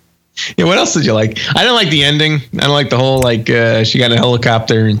 Yeah, what else did you like? I didn't like the ending. I don't like the whole she got in a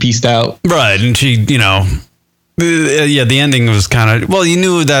helicopter and pieced out. Right, and she, the ending was kind of, well, you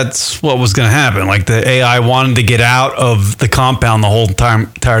knew that's what was going to happen. Like the AI wanted to get out of the compound the whole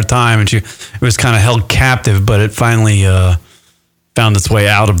entire time, and it was kind of held captive, but it finally found its way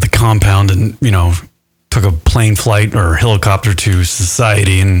out of the compound and, took a plane flight or helicopter to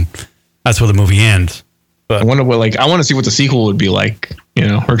society, and that's where the movie ends. But I wonder I want to see what the sequel would be like.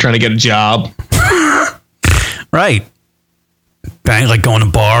 Her trying to get a job. Right. Bang, like going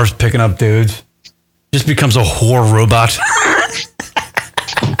to bars, picking up dudes. Just becomes a whore robot.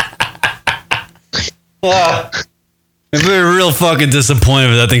 I'd be real fucking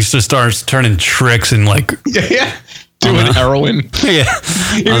disappointed if that thing just starts turning tricks and doing heroin. Yeah.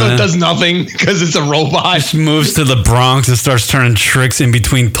 Even though it does nothing because it's a robot. Just moves to the Bronx and starts turning tricks in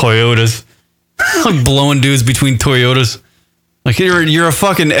between Toyotas. Like blowing dudes between Toyotas. Like you're a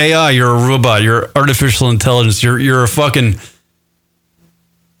fucking AI, you're a robot, you're artificial intelligence, you're a fucking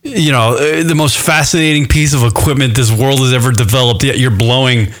the most fascinating piece of equipment this world has ever developed, yet you're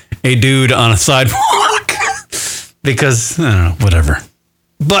blowing a dude on a sidewalk. Because I don't know, whatever.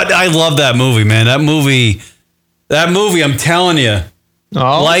 But I love that movie, man. That movie, I'm telling you.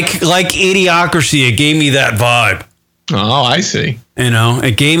 Oh. Like Idiocracy, it gave me that vibe. Oh, I see.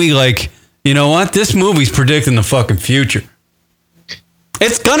 It gave me you know what? This movie's predicting the fucking future.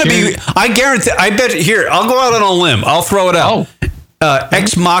 It's gonna be. I guarantee. I bet. Here, I'll go out on a limb. I'll throw it out.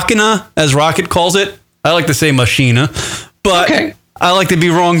 Ex Machina, as Rocket calls it. I like to say Machina, but I like to be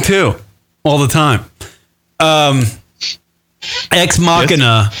wrong too, all the time. Ex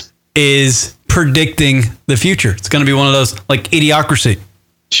Machina is predicting the future. It's gonna be one of those like Idiocracy.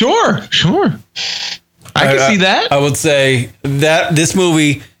 Sure. I can see that. I would say that this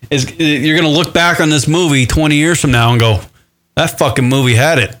movie is. You're gonna look back on this movie 20 years from now and go, that fucking movie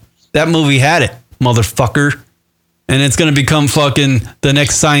had it. That movie had it, motherfucker. And it's going to become fucking the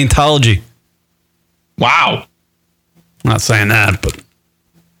next Scientology. Wow. I'm not saying that,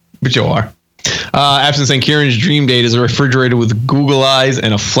 but you are. Absent St. Kieran's dream date is a refrigerator with Google eyes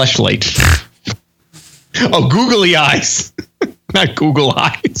and a fleshlight. Oh, googly eyes. Not Google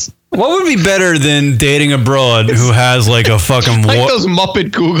eyes. What would be better than dating a broad who has like a fucking... like those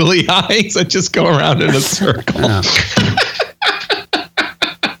Muppet googly eyes that just go around in a circle. Yeah.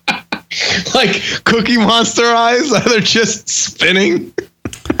 Like Cookie Monster eyes, they're just spinning.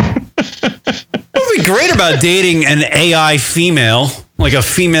 What would be great about dating an AI female, like a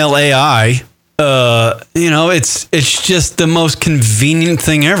female AI? It's just the most convenient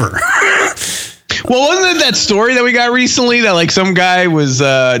thing ever. Well, wasn't it that story that we got recently that like some guy was,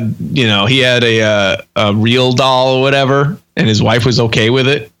 he had a real doll or whatever, and his wife was okay with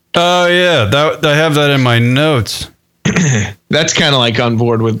it? Oh yeah, I have that in my notes. That's kind of like on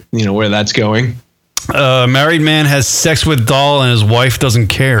board with where that's going. Married man has sex with doll and his wife doesn't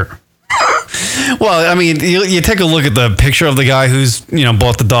care. Well, I mean, you take a look at the picture of the guy who's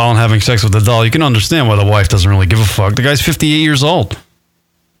bought the doll and having sex with the doll. You can understand why the wife doesn't really give a fuck. The guy's 58 years old.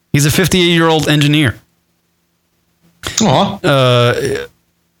 He's a 58-year-old engineer. Aw. Yeah,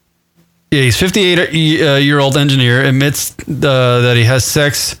 he's 58-year-old engineer. Admits that he has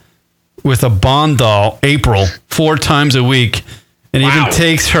sex with a Bond doll, April, 4 times a week, and even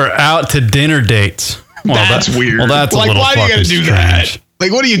takes her out to dinner dates. Well, that's weird. Well, that's like, a little why do you gotta do strange. that?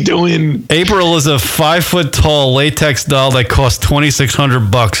 Like, what are you doing? April is a 5-foot-tall latex doll that costs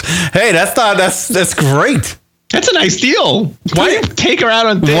 $2,600. Hey, that's great. That's a nice deal. Why do you take her out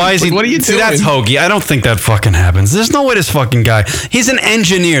on dates? Why is he? What are you doing? That's hokey. I don't think that fucking happens. There's no way this fucking guy. He's an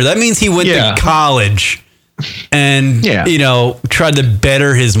engineer. That means he went to college and tried to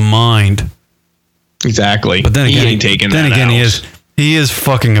better his mind. Exactly. But then again, he ain't taking that. Then again, out. he is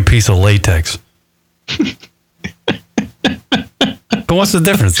fucking a piece of latex. But what's the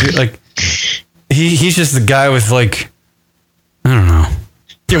difference? Like, he's just a guy with like, I don't know.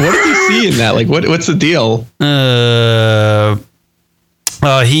 Yeah, what did you see in that? Like, what's the deal?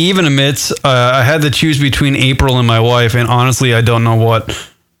 He even admits, I had to choose between April and my wife, and honestly, I don't know what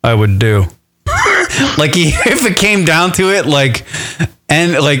I would do. Like, if it came down to it,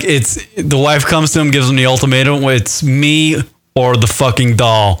 it's the wife comes to him, gives him the ultimatum, it's me or the fucking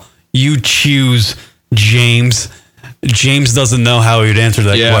doll. You choose, James. James doesn't know how he'd answer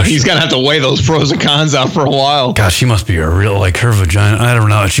that question. He's gonna have to weigh those pros and cons out for a while. God, she must be a real, like, her vagina. I don't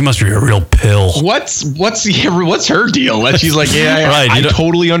know. She must be a real pill. What's her deal? That she's like, right, I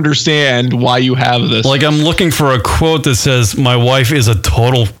totally understand why you have this. Like, I'm looking for a quote that says, "My wife is a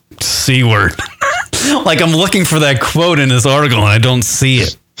total C word." Like, I'm looking for that quote in this article and I don't see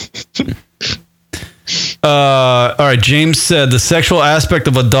it. All right, James said the sexual aspect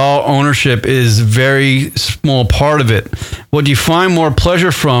of a doll ownership is very small part of it. What you find more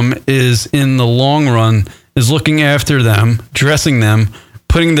pleasure from is in the long run is looking after them, dressing them,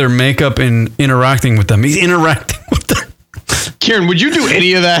 putting their makeup and interacting with them. He's interacting with them. Kieran, would you do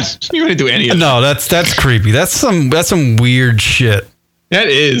any of that? You wouldn't do any of that. No, that's creepy. That's some weird shit. That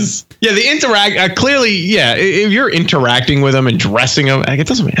is. Yeah, the interact clearly. Yeah, if you're interacting with them and dressing them, it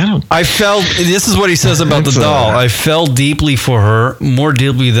doesn't. I felt. This is what he says about the doll. I fell deeply for her, more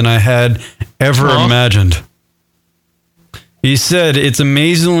deeply than I had ever imagined. He said it's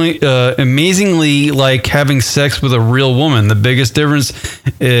amazingly like having sex with a real woman. The biggest difference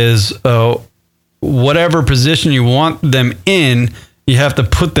is whatever position you want them in, you have to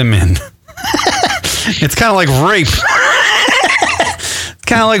put them in. It's kind of like rape.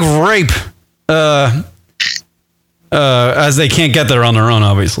 Kind of like rape, as they can't get there on their own,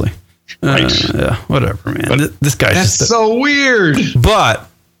 obviously. Yeah, whatever, man. But this guy's that's just so weird. But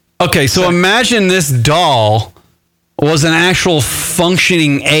okay, so imagine this doll was an actual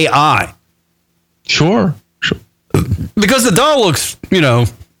functioning AI. Sure. Because the doll looks,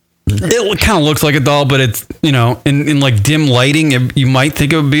 it kind of looks like a doll, but it's, in like dim lighting, you might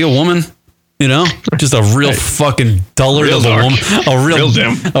think it would be a woman. Just a real fucking dullard of a woman.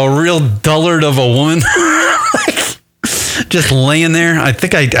 A real dullard of a woman. Just laying there. I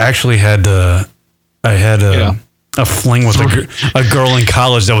think I actually had a fling with a girl in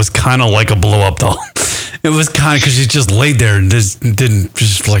college that was kind of like a blow up doll. It was kind of because she just laid there and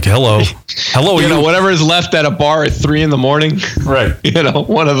just like hello. Whatever is left at a bar at 3 a.m. Right.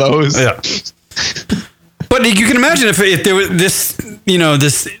 One of those. Yeah. But you can imagine if there was this,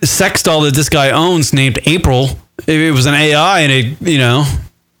 this sex doll that this guy owns named April, if it was an AI and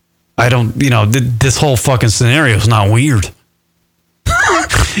this whole fucking scenario is not weird.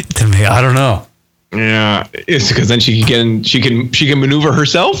 To me, I don't know. Yeah, it's because then she can maneuver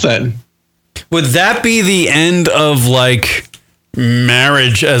herself then. Would that be the end of like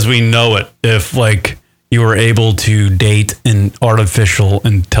marriage as we know it if like you were able to date an artificial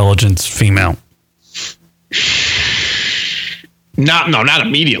intelligence female? Not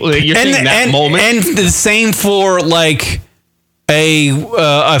immediately. You're saying that moment, and the same for like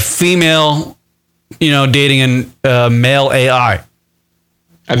a female, dating a male AI.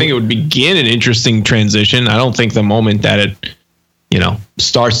 I think it would begin an interesting transition. I don't think the moment that it,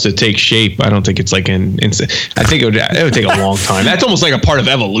 starts to take shape. I don't think it's like an instant. I think it would take a long time. That's almost like a part of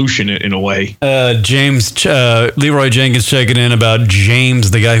evolution in a way. James Leroy Jenkins checking in about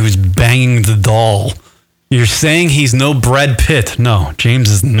James, the guy who's banging the doll. You're saying he's no Brad Pitt? No, James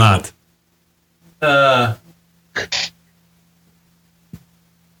is not. No,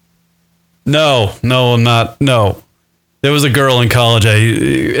 I'm not. No. There was a girl in college.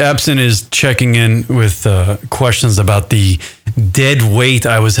 Absent is checking in with questions about the dead weight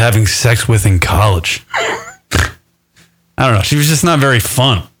I was having sex with in college. I don't know. She was just not very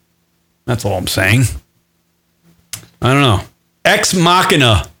fun. That's all I'm saying. I don't know. Ex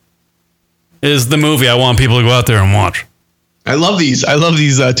Machina is the movie I want people to go out there and watch. I love these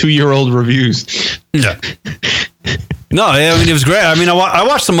 2-year-old reviews. Yeah. No, I mean, it was great. I mean, I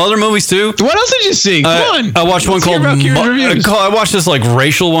watched some other movies too. What else did you see? Come on. I watched one called I watched this like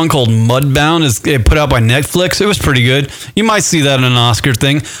racial one called Mudbound. It's put out by Netflix. It was pretty good. You might see that in an Oscar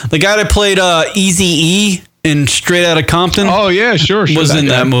thing. The guy that played Eazy-E in Straight Outta Compton. Oh yeah, sure. Was in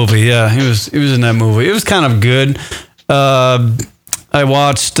that movie. Yeah, he was in that movie. It was kind of good. I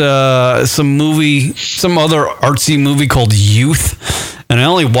watched some other artsy movie called Youth, and I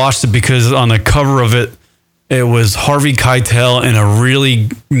only watched it because on the cover of it, it was Harvey Keitel and a really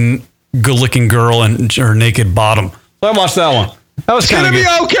good-looking girl and her naked bottom. So I watched that one. That was kind of good. It's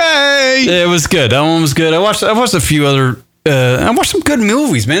gonna be okay. It was good. That one was good. I watched a few other. I watched some good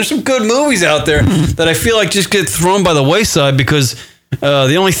movies, man. There's some good movies out there that I feel like just get thrown by the wayside because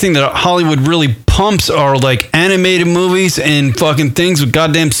the only thing that Hollywood really pumps are like animated movies and fucking things with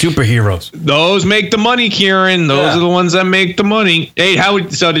goddamn superheroes. Those make the money, Kieran. Those are the ones that make the money. Hey,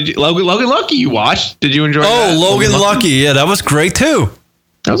 did you Logan Lucky you watched? Did you enjoy that? Oh, Logan Lucky. Yeah, that was great too.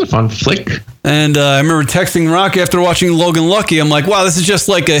 That was a fun flick. And I remember texting Rock after watching Logan Lucky. I'm like, wow, this is just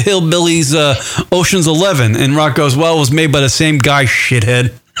like a Hillbillies Ocean's 11. And Rock goes, well, it was made by the same guy,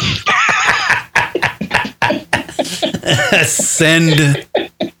 shithead. Send.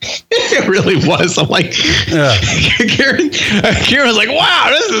 It really was. I'm like, Kieran was like, wow,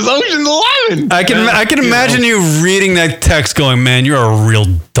 this is Ocean's 11. I can imagine you reading that text going, man, you're a real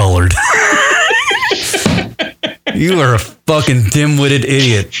dullard. You are a fucking dim-witted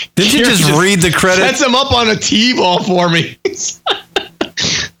idiot. Didn't you just read the credits? Sets him up on a T-ball for me.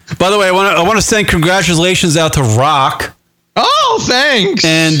 By the way, I want to send congratulations out to Rock. Oh, thanks.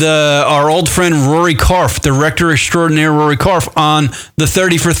 And our old friend Rory Karff, director extraordinaire Rory Karff, on the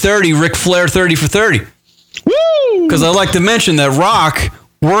 30 for 30, Ric Flair 30 for 30. Woo! Because I like to mention that Rock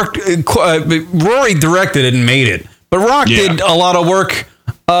worked, Rory directed it and made it. But Rock did a lot of work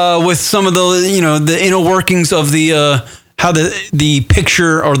with some of the inner workings of the how the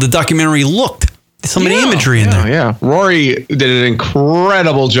picture or the documentary looked. Some of the imagery in there. Yeah, Rory did an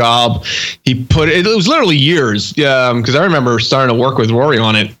incredible job. He put it was literally years. Because I remember starting to work with Rory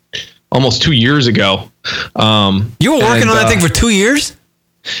on it almost 2 years ago. You were working on that thing for 2 years?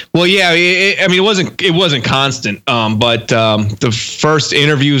 Well, yeah. It wasn't constant. But the first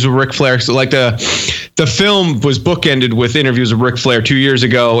interviews with Ric Flair, so like the film was bookended with interviews with Ric Flair 2 years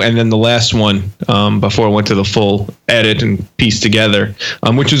ago, and then the last one before it went to the full edit and piece together,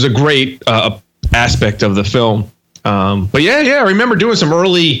 which was a great aspect of the film. But I remember doing some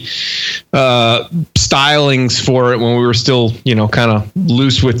early stylings for it when we were still, kind of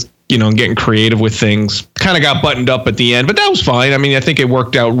loose with, getting creative with things. Kind of got buttoned up at the end, but that was fine. I mean, I think it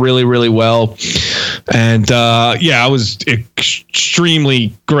worked out really, really well. And I was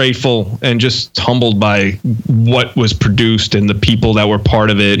extremely grateful and just humbled by what was produced and the people that were part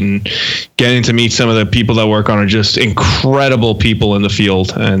of it, and getting to meet some of the people that work on it, just incredible people in the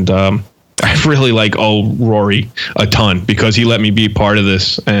field. And I really owe Rory a ton because he let me be part of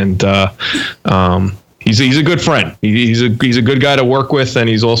this, and he's a good friend. He's a good guy to work with, and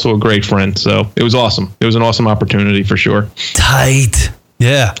he's also a great friend. So it was awesome. It was an awesome opportunity for sure. Tight,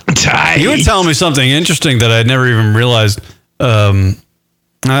 yeah, tight. You were telling me something interesting that I'd never even realized. I'm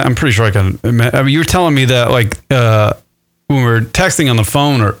pretty sure I can. You were telling me that when we were texting on the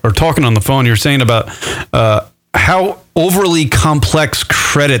phone or talking on the phone, you were saying about how overly complex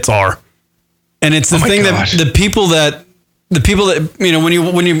credits are. And it's the thing that the people that when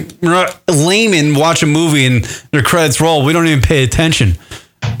you layman watch a movie and their credits roll, we don't even pay attention.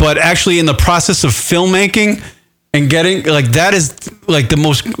 But actually, in the process of filmmaking and getting that is the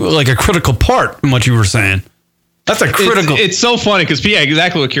most a critical part in what you were saying. That's a critical. It's so funny because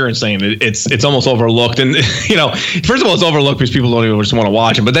exactly what Kieran's saying. It's almost overlooked, and first of all, it's overlooked because people don't even just want to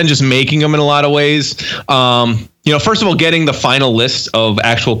watch it. But then just making them in a lot of ways. First of all, getting the final list of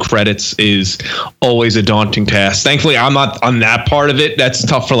actual credits is always a daunting task. Thankfully, I'm not on that part of it. That's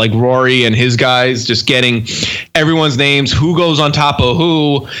tough for Rory and his guys, just getting everyone's names, who goes on top of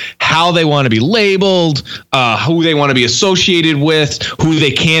who, how they want to be labeled, who they want to be associated with, who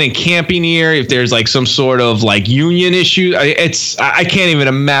they can and can't be near, if there's some sort of union issue. I can't even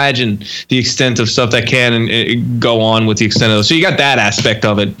imagine the extent of stuff that can go on with the extent of those. So you got that aspect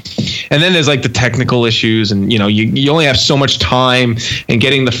of it. And then there's the technical issues, and you only have so much time, and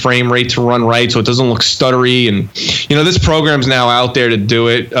getting the frame rate to run right so it doesn't look stuttery. And this program's now out there to do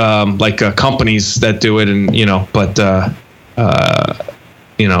it, companies that do it, and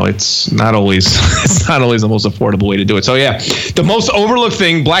it's not always the most affordable way to do it. So yeah, the most overlooked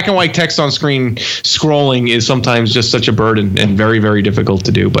thing, black and white text on screen scrolling, is sometimes just such a burden and very, very difficult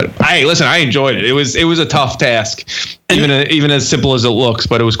to do. But I enjoyed it. It was a tough task, even as simple as it looks,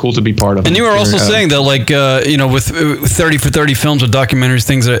 but it was cool to be part of. And you were also saying that with 30 for 30 films or documentaries,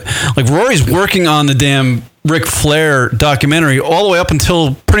 things that Rory's working on the damn Ric Flair documentary all the way up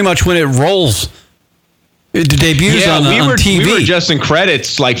until pretty much when it rolls. It debuts on TV. We were just in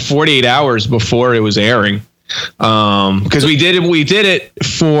credits 48 hours before it was airing, because we did it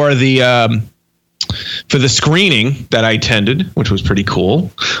for the screening that I attended, which was pretty cool.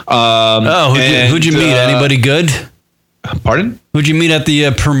 Who'd you meet? Anybody good? Pardon? Who'd you meet at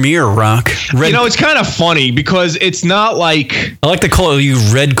the premiere, Rock? It's kind of funny because it's not I like to call you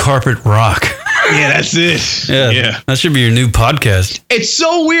Red Carpet Rock. Yeah, that's it. Yeah. That should be your new podcast. It's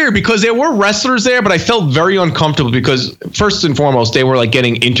so weird because there were wrestlers there, but I felt very uncomfortable because first and foremost, they were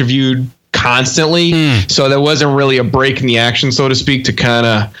getting interviewed constantly. So there wasn't really a break in the action, so to speak, to kind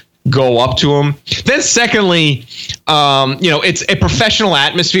of go up to them. Then secondly, it's a professional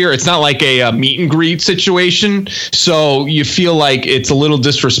atmosphere. It's not like a meet and greet situation. So you feel like it's a little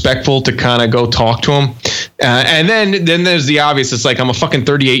disrespectful to kind of go talk to them. And then there's the obvious. It's I'm a fucking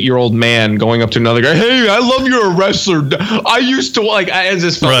 38-year-old man going up to another guy. Hey, I love you're a wrestler. I used to I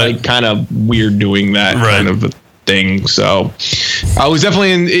just felt kind of weird doing that kind of thing. So I was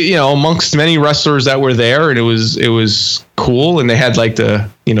definitely in, amongst many wrestlers that were there, and it was cool. And they had the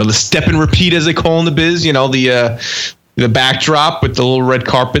step and repeat, as they call in the biz, the backdrop with the little red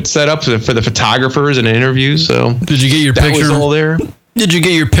carpet set up for the photographers and interviews. So did you get your picture? Was all there. Did you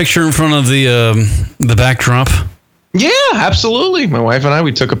get your picture in front of the backdrop? Yeah, absolutely. My wife and I,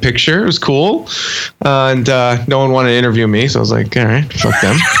 we took a picture. It was cool. And no one wanted to interview me. So I was like, all right, fuck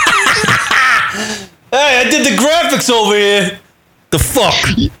them. Hey, I did the graphics over here. The fuck?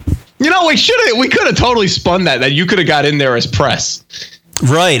 You know, we could have totally spun that you could have got in there as press.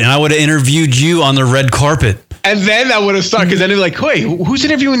 Right, and I would have interviewed you on the red carpet. And then that would have started, because then they're like, wait, who's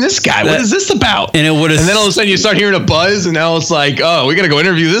interviewing this guy? What is this about? And it would have. And then all of a sudden you start hearing a buzz, and now it's like, oh, we got to go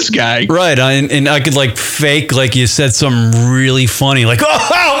interview this guy. Right, and I could like fake like you said something really funny, like,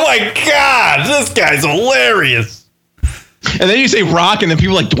 oh my God, this guy's hilarious. And then you say Rock, and then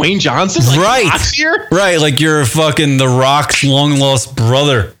people are like Dwayne Johnson? Like, right. Rock's here? Right, like you're fucking The Rock's long lost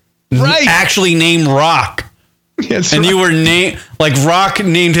brother. Right. Actually named Rock. That's and right. you were named, like Rock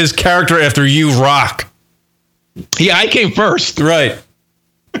named his character after you, Rock. Yeah, I came first. Right.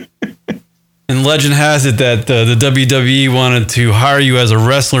 And legend has it that the WWE wanted to hire you as a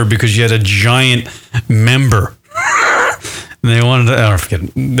wrestler because you had a giant member. And they wanted to,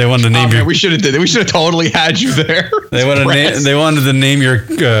 they wanted to name you. We should have totally had you there. They wanted to name your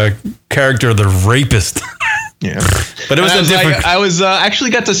character the Rapist. Yeah, but it was a different. I was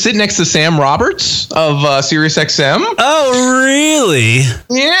actually got to sit next to Sam Roberts of Sirius XM. Oh, really?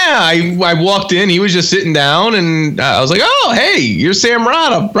 Yeah, I walked in. He was just sitting down, and I was like, "Oh, hey, you're Sam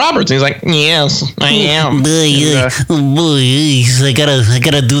Roberts." And he's like, "Yes, I am." Boy, I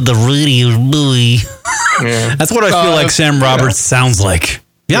gotta do the radio, boy. Yeah. That's what I feel like Sam Roberts sounds like.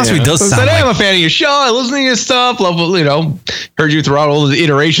 Be honest with you, he does sound Hey, like. I'm a fan of your show. I listen to your stuff. Love, heard you throughout all the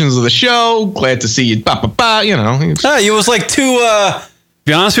iterations of the show. Glad to see you. He was like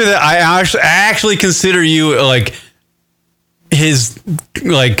be honest with you, I actually consider you like his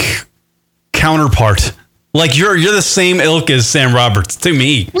like counterpart. Like you're the same ilk as Sam Roberts to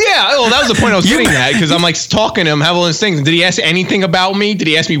me. Yeah, well, that was the point I was getting at, because I'm like talking to him, have all these things. Did he ask anything about me? Did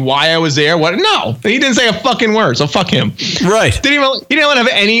he ask me why I was there? What? No, he didn't say a fucking word. So fuck him. Right. He didn't want to have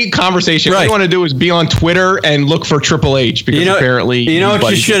any conversation. Right. All he wanted to do was be on Twitter and look for Triple H, because apparently,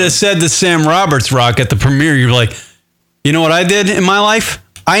 what you should have said to Sam Roberts, Rock, at the premiere. You're like, you know what I did in my life?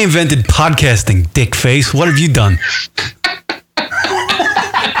 I invented podcasting, dick face. What have you done?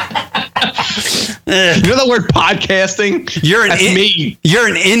 You know the word podcasting? That's me. You're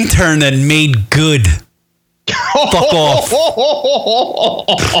an intern that made good. Fuck off.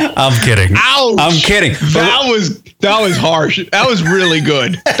 I'm kidding. Ouch. I'm kidding. That was harsh. That was really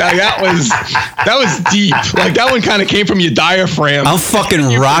good. That was deep. Like that one kind of came from your diaphragm. I'm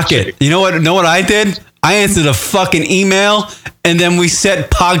fucking rocket. You know what I did? I answered a fucking email, and then we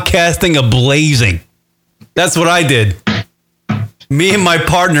set podcasting ablazing. That's what I did. Me and my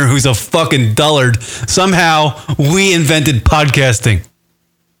partner, who's a fucking dullard, somehow we invented podcasting.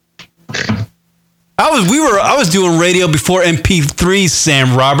 I was doing radio before MP3s,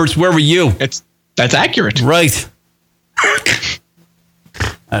 Sam Roberts. Where were you? That's accurate. Right.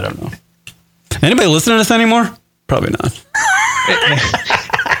 I don't know. Anybody listening to this anymore? Probably not.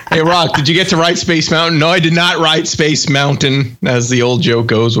 Hey, Rock, did you get to ride Space Mountain? No, I did not ride Space Mountain, as the old joke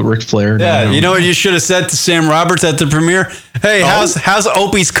goes with Ric Flair. Yeah, you know what you should have said to Sam Roberts at the premiere? Hey, how's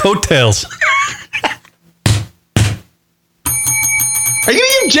Opie's coattails? Are you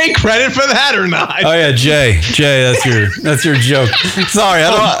gonna give Jay credit for that or not? Oh yeah, Jay, that's your joke. Sorry, I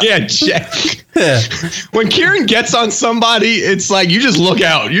don't. Yeah, Jay. Yeah. When Kieran gets on somebody, it's like you just look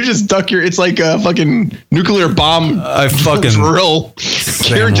out. You just duck your. It's like a fucking nuclear bomb. I fucking drill.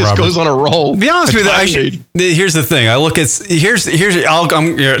 Kieran just goes on a roll. Be honest with you, here's the thing. I look at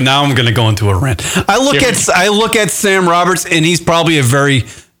now I'm gonna go into a rant. I look at Sam Roberts, and he's probably a very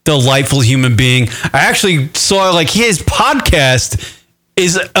delightful human being. I actually saw like his podcast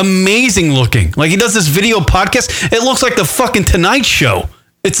is amazing looking. Like he does this video podcast. It looks like the fucking Tonight Show.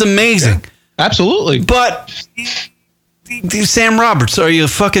 It's amazing. Yeah, absolutely. But Sam Roberts, are you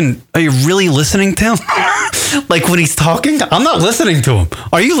really listening to him? Like when he's talking? I'm not listening to him.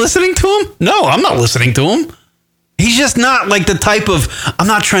 Are you listening to him? No, I'm not listening to him. He's just not like the type of, I'm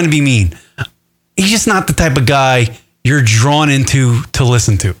not trying to be mean. He's just not the type of guy you're drawn into to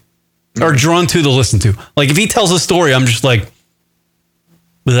listen to. Or drawn to listen to. Like if he tells a story, I'm just like,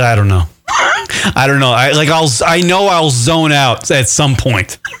 I don't know. I don't know. I know I'll zone out at some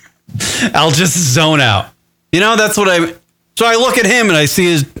point. I'll just zone out. That's what so I look at him and I see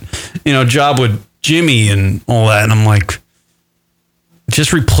his, job with Jimmy and all that. And I'm like,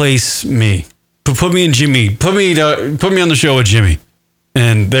 just replace me. Put me in Jimmy. Put me on the show with Jimmy.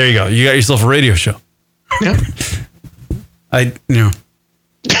 And there you go. You got yourself a radio show. Yeah. I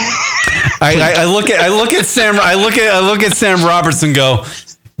look at Sam Roberts and go,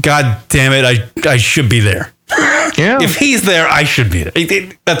 God damn it, I should be there. Yeah. If he's there, I should be there.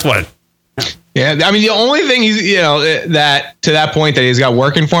 That's what. Yeah, I mean, the only thing he's, that to that point that he's got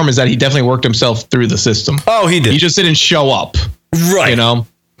working for him is that he definitely worked himself through the system. Oh, he did. He just didn't show up. Right.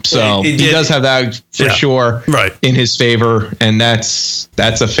 So he does have that for sure in his favor, and that's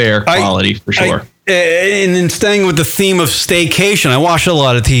a fair quality for sure. And then staying with the theme of staycation, I watch a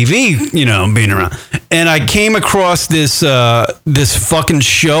lot of TV, being around. And I came across this fucking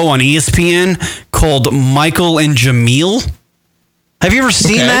show on ESPN called Michael and Jamil. Have you ever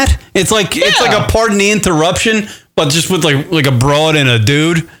seen that? It's like a Pardon the Interruption, but just with like a broad and a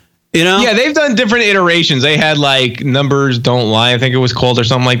dude. Yeah, they've done different iterations. They had like Numbers Don't Lie, I think it was called, or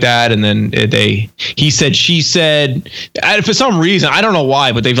something like that. And then he said, she said, for some reason, I don't know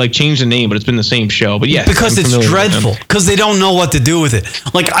why, but they've like changed the name, but it's been the same show. But yeah, because it's dreadful. Because they don't know what to do with it.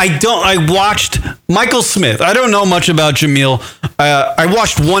 Like I watched Michael Smith. I don't know much about Jamil. I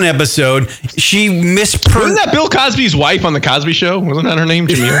watched one episode. She Wasn't that Bill Cosby's wife on the Cosby Show? Wasn't that her name,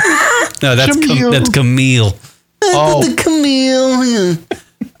 Jamil? No, that's Camille. The Camille.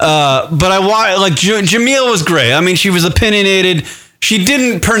 But Jamil was great. I mean, she was opinionated. She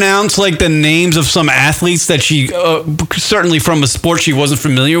didn't pronounce like the names of some athletes that she certainly from a sport she wasn't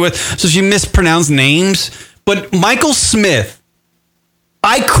familiar with. So she mispronounced names. But Michael Smith,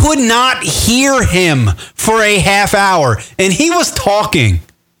 I could not hear him for a half hour, and he was talking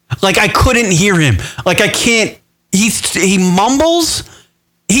like I couldn't hear him. Like I can't. He mumbles.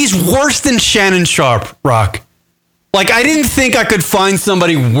 He's worse than Shannon Sharp, Rock. Like, I didn't think I could find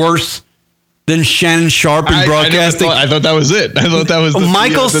somebody worse than Shannon Sharp in broadcasting. I thought that was it. I thought that was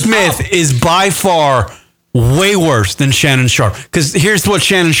Michael Smith is by far way worse than Shannon Sharp. Because here's what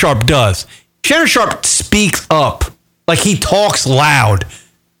Shannon Sharp does. Shannon Sharp speaks up. Like, he talks loud.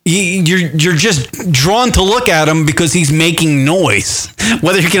 You're just drawn to look at him because he's making noise,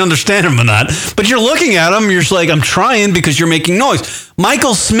 whether you can understand him or not. But you're looking at him, you're just like, I'm trying because you're making noise.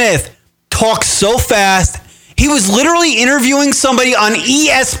 Michael Smith talks so fast. He was literally interviewing somebody on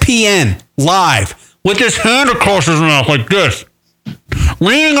ESPN live with his hand across his mouth like this,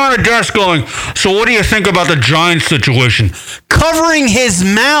 leaning on a desk going, so what do you think about the Giants situation? Covering his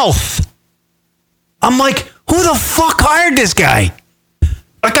mouth. I'm like, who the fuck hired this guy?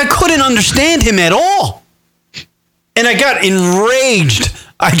 Like, I couldn't understand him at all. And I got enraged.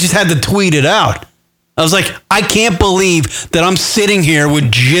 I just had to tweet it out. I was like, I can't believe that I'm sitting here with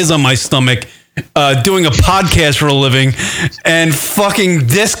jizz on my stomach doing a podcast for a living, and fucking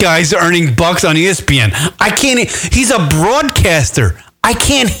this guy's earning bucks on ESPN. I can't. He's a broadcaster. I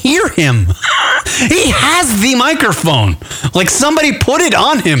can't hear him. He has the microphone. Like somebody put it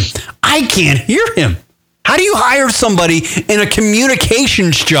on him. I can't hear him. How do you hire somebody in a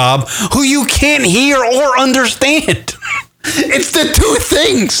communications job who you can't hear or understand? It's the two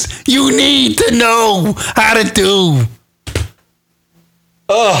things you need to know how to do.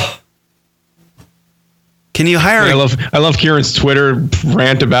 Ugh. Can you hire? I love Kieran's Twitter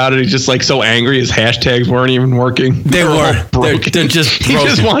rant about it. He's just like so angry. His hashtags weren't even working. They're just he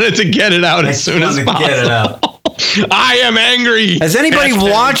just wanted to get it out as soon as possible. Get it out. I am angry. Has anybody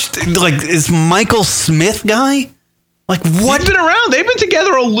watched like is Michael Smith guy? Like what? He's been around. They've been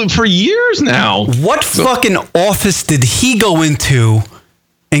together for years now. What fucking office did he go into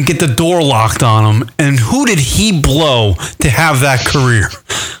and get the door locked on him? And who did he blow to have that career?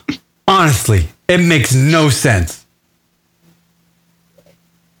 Honestly. It makes no sense.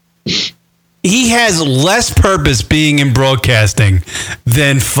 He has less purpose being in broadcasting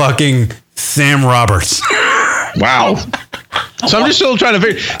than fucking Sam Roberts. Wow. So I'm just still trying to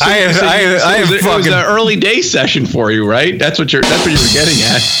figure. So it was an early day session for you, right? That's what you were getting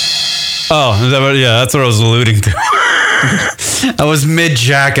at. Oh, that's what I was alluding to. I was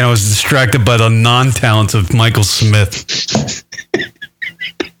mid-jack and I was distracted by the non-talents of Michael Smith.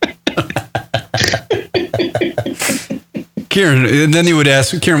 Kieran, and then you would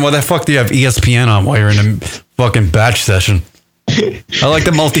ask, Kieran, why the fuck do you have ESPN on while you're in a fucking batch session? I like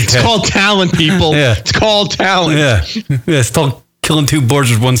the multitask. It's called talent, people. Yeah. It's called talent. Yeah. It's called killing two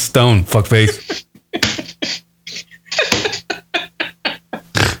birds with one stone, fuckface.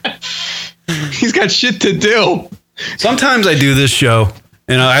 He's got shit to do. Sometimes I do this show,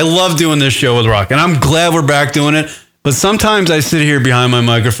 and I love doing this show with Rock, and I'm glad we're back doing it. But sometimes I sit here behind my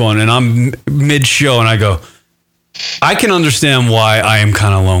microphone, and I'm mid-show, and I go, I can understand why I am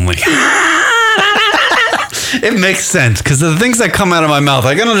kind of lonely. It makes sense, because the things that come out of my mouth,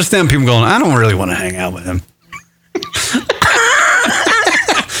 I can understand people going, I don't really want to hang out with him.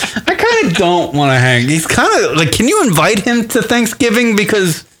 I kind of don't want to hang. He's kind of, like, can you invite him to Thanksgiving?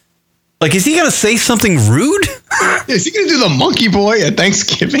 Because, like, is he going to say something rude? Is he going to do the monkey boy at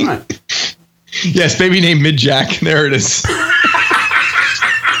Thanksgiving? Yes, baby named Mid-Jack. There it is.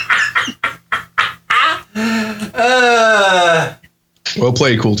 Well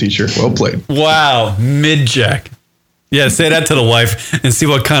played, cool teacher. Well played. Wow, Mid-Jack. Yeah, say that to the wife and see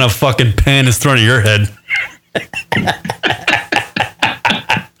what kind of fucking pan is thrown at your head.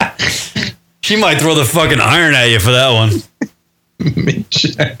 She might throw the fucking iron at you for that one.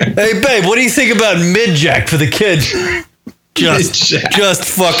 Hey, babe, what do you think about mid-jack for the kid? Just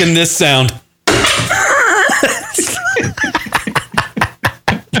fucking this sound.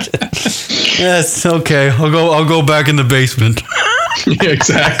 Yes, okay. I'll go back in the basement. Yeah,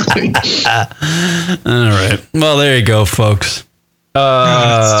 exactly. All right. Well, there you go, folks.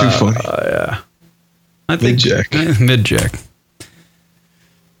 That's too funny. Yeah. I think mid-jack.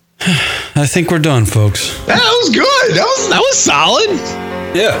 I think we're done, folks. That was good. That was solid.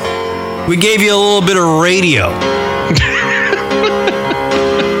 Yeah. We gave you a little bit of radio.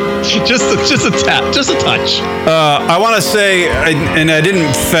 just a tap, just a touch. I want to say, and I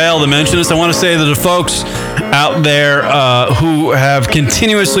didn't fail to mention this, I want to say that the folks out there who have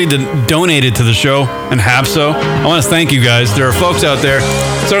continuously donated to the show and have so, I want to thank you guys. There are folks out there,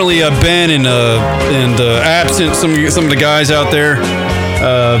 certainly Ben and Absent, some of the guys out there.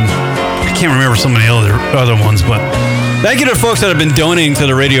 I can't remember some of the other ones, but thank you to folks that have been donating to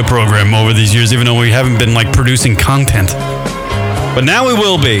the radio program over these years, even though we haven't been like producing content. But now we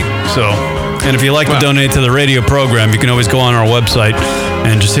will be. So, and if you like to donate to the radio program, you can always go on our website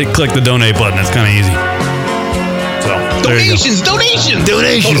and just click the donate button. It's kind of easy. So, donations. Oh,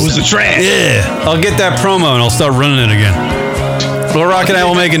 it was the trash. Yeah, I'll get that promo and I'll start running it again. Floor Rock and I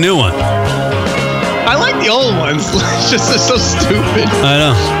will make a new one. I like the old ones. It's just they're so stupid. I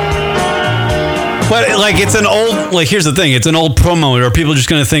know. But like it's an old, like here's the thing, it's an old promo. Are people just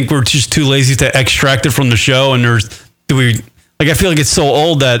going to think we're just too lazy to extract it from the show? And I feel like it's so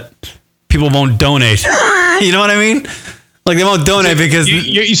old that people won't donate. You know what I mean? Like they won't donate because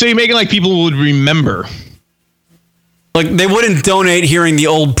so you're making like people would remember. Like they wouldn't donate hearing the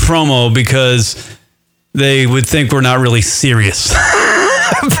old promo because they would think we're not really serious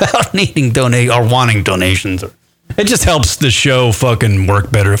about needing or wanting donations. It just helps the show fucking work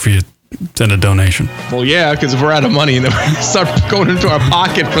better if you send a donation. Well, yeah, because if we're out of money and then we start going into our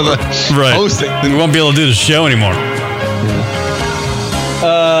pocket for the hosting, then we won't be able to do the show anymore.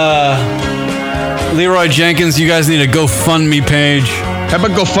 Leroy Jenkins, you guys need a GoFundMe page. How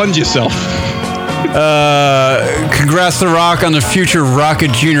about go fund yourself? Congrats to Rock on the future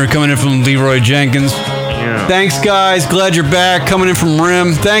Rocket Jr. coming in from Leroy Jenkins. Yeah. Thanks, guys. Glad you're back. Coming in from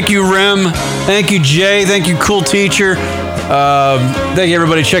Rim. Thank you, Rim. Thank you, Jay. Thank you, Cool Teacher. Thank you,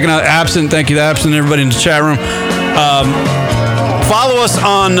 everybody checking out Absent. Thank you to Absent, everybody in the chat room. Follow us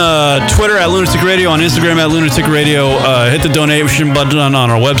on Twitter at Lunatic Radio, on Instagram at Lunatic Radio. Hit the donation button on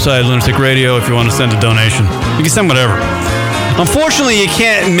our website, Lunatic Radio, if you want to send a donation. You can send whatever. Unfortunately, you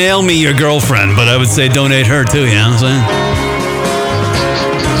can't mail me your girlfriend, but I would say donate her too, you know what I'm saying?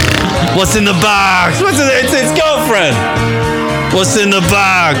 What's in the box? It's girlfriend. What's in the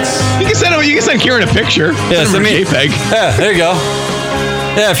box? You can send Kieran a picture. Yeah, send me a JPEG. Yeah, there you go.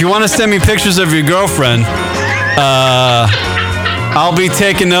 Yeah, if you want to send me pictures of your girlfriend, I'll be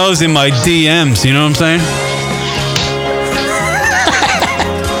taking those in my DMs. You know what I'm saying?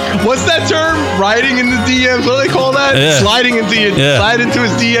 What's that term? Riding in the DMs. What do they call that? Yeah. Sliding into slide into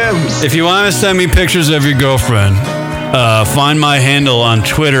his DMs. If you want to send me pictures of your girlfriend, find my handle on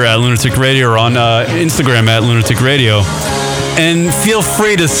Twitter at Lunatic Radio or on Instagram at Lunatic Radio. And feel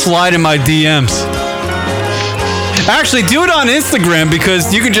free to slide in my DMs. Actually, do it on Instagram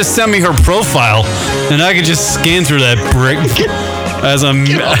because you can just send me her profile, and I can just scan through that brick as a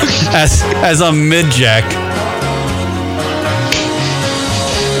mid-jack.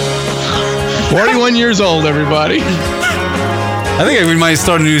 41 years old, everybody. I think we might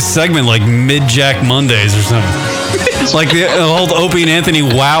start a new segment like Mid-Jack Mondays or something. Like the old Opie and Anthony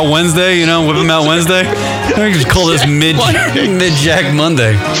Wow Wednesday, you know, Whip 'em Out Wednesday. I think we just call this Mid-Jack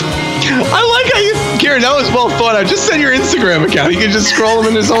Monday. I like how you, Kieran, that was well thought out. Just send your Instagram account. You can just scroll him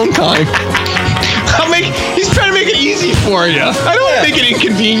in his own time. He's trying to make it easy for you. I don't want to make it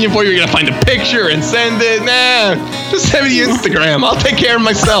inconvenient for you. You're going to find a picture and send it. Nah, just send me the Instagram. I'll take care of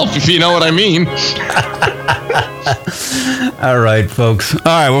myself, if you know what I mean. All right, folks. All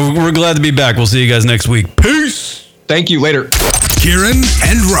right, we're glad to be back. We'll see you guys next week. Peace. Thank you. Later. Kieran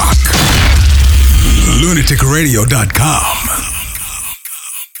and Rock. LunaticRadio.com.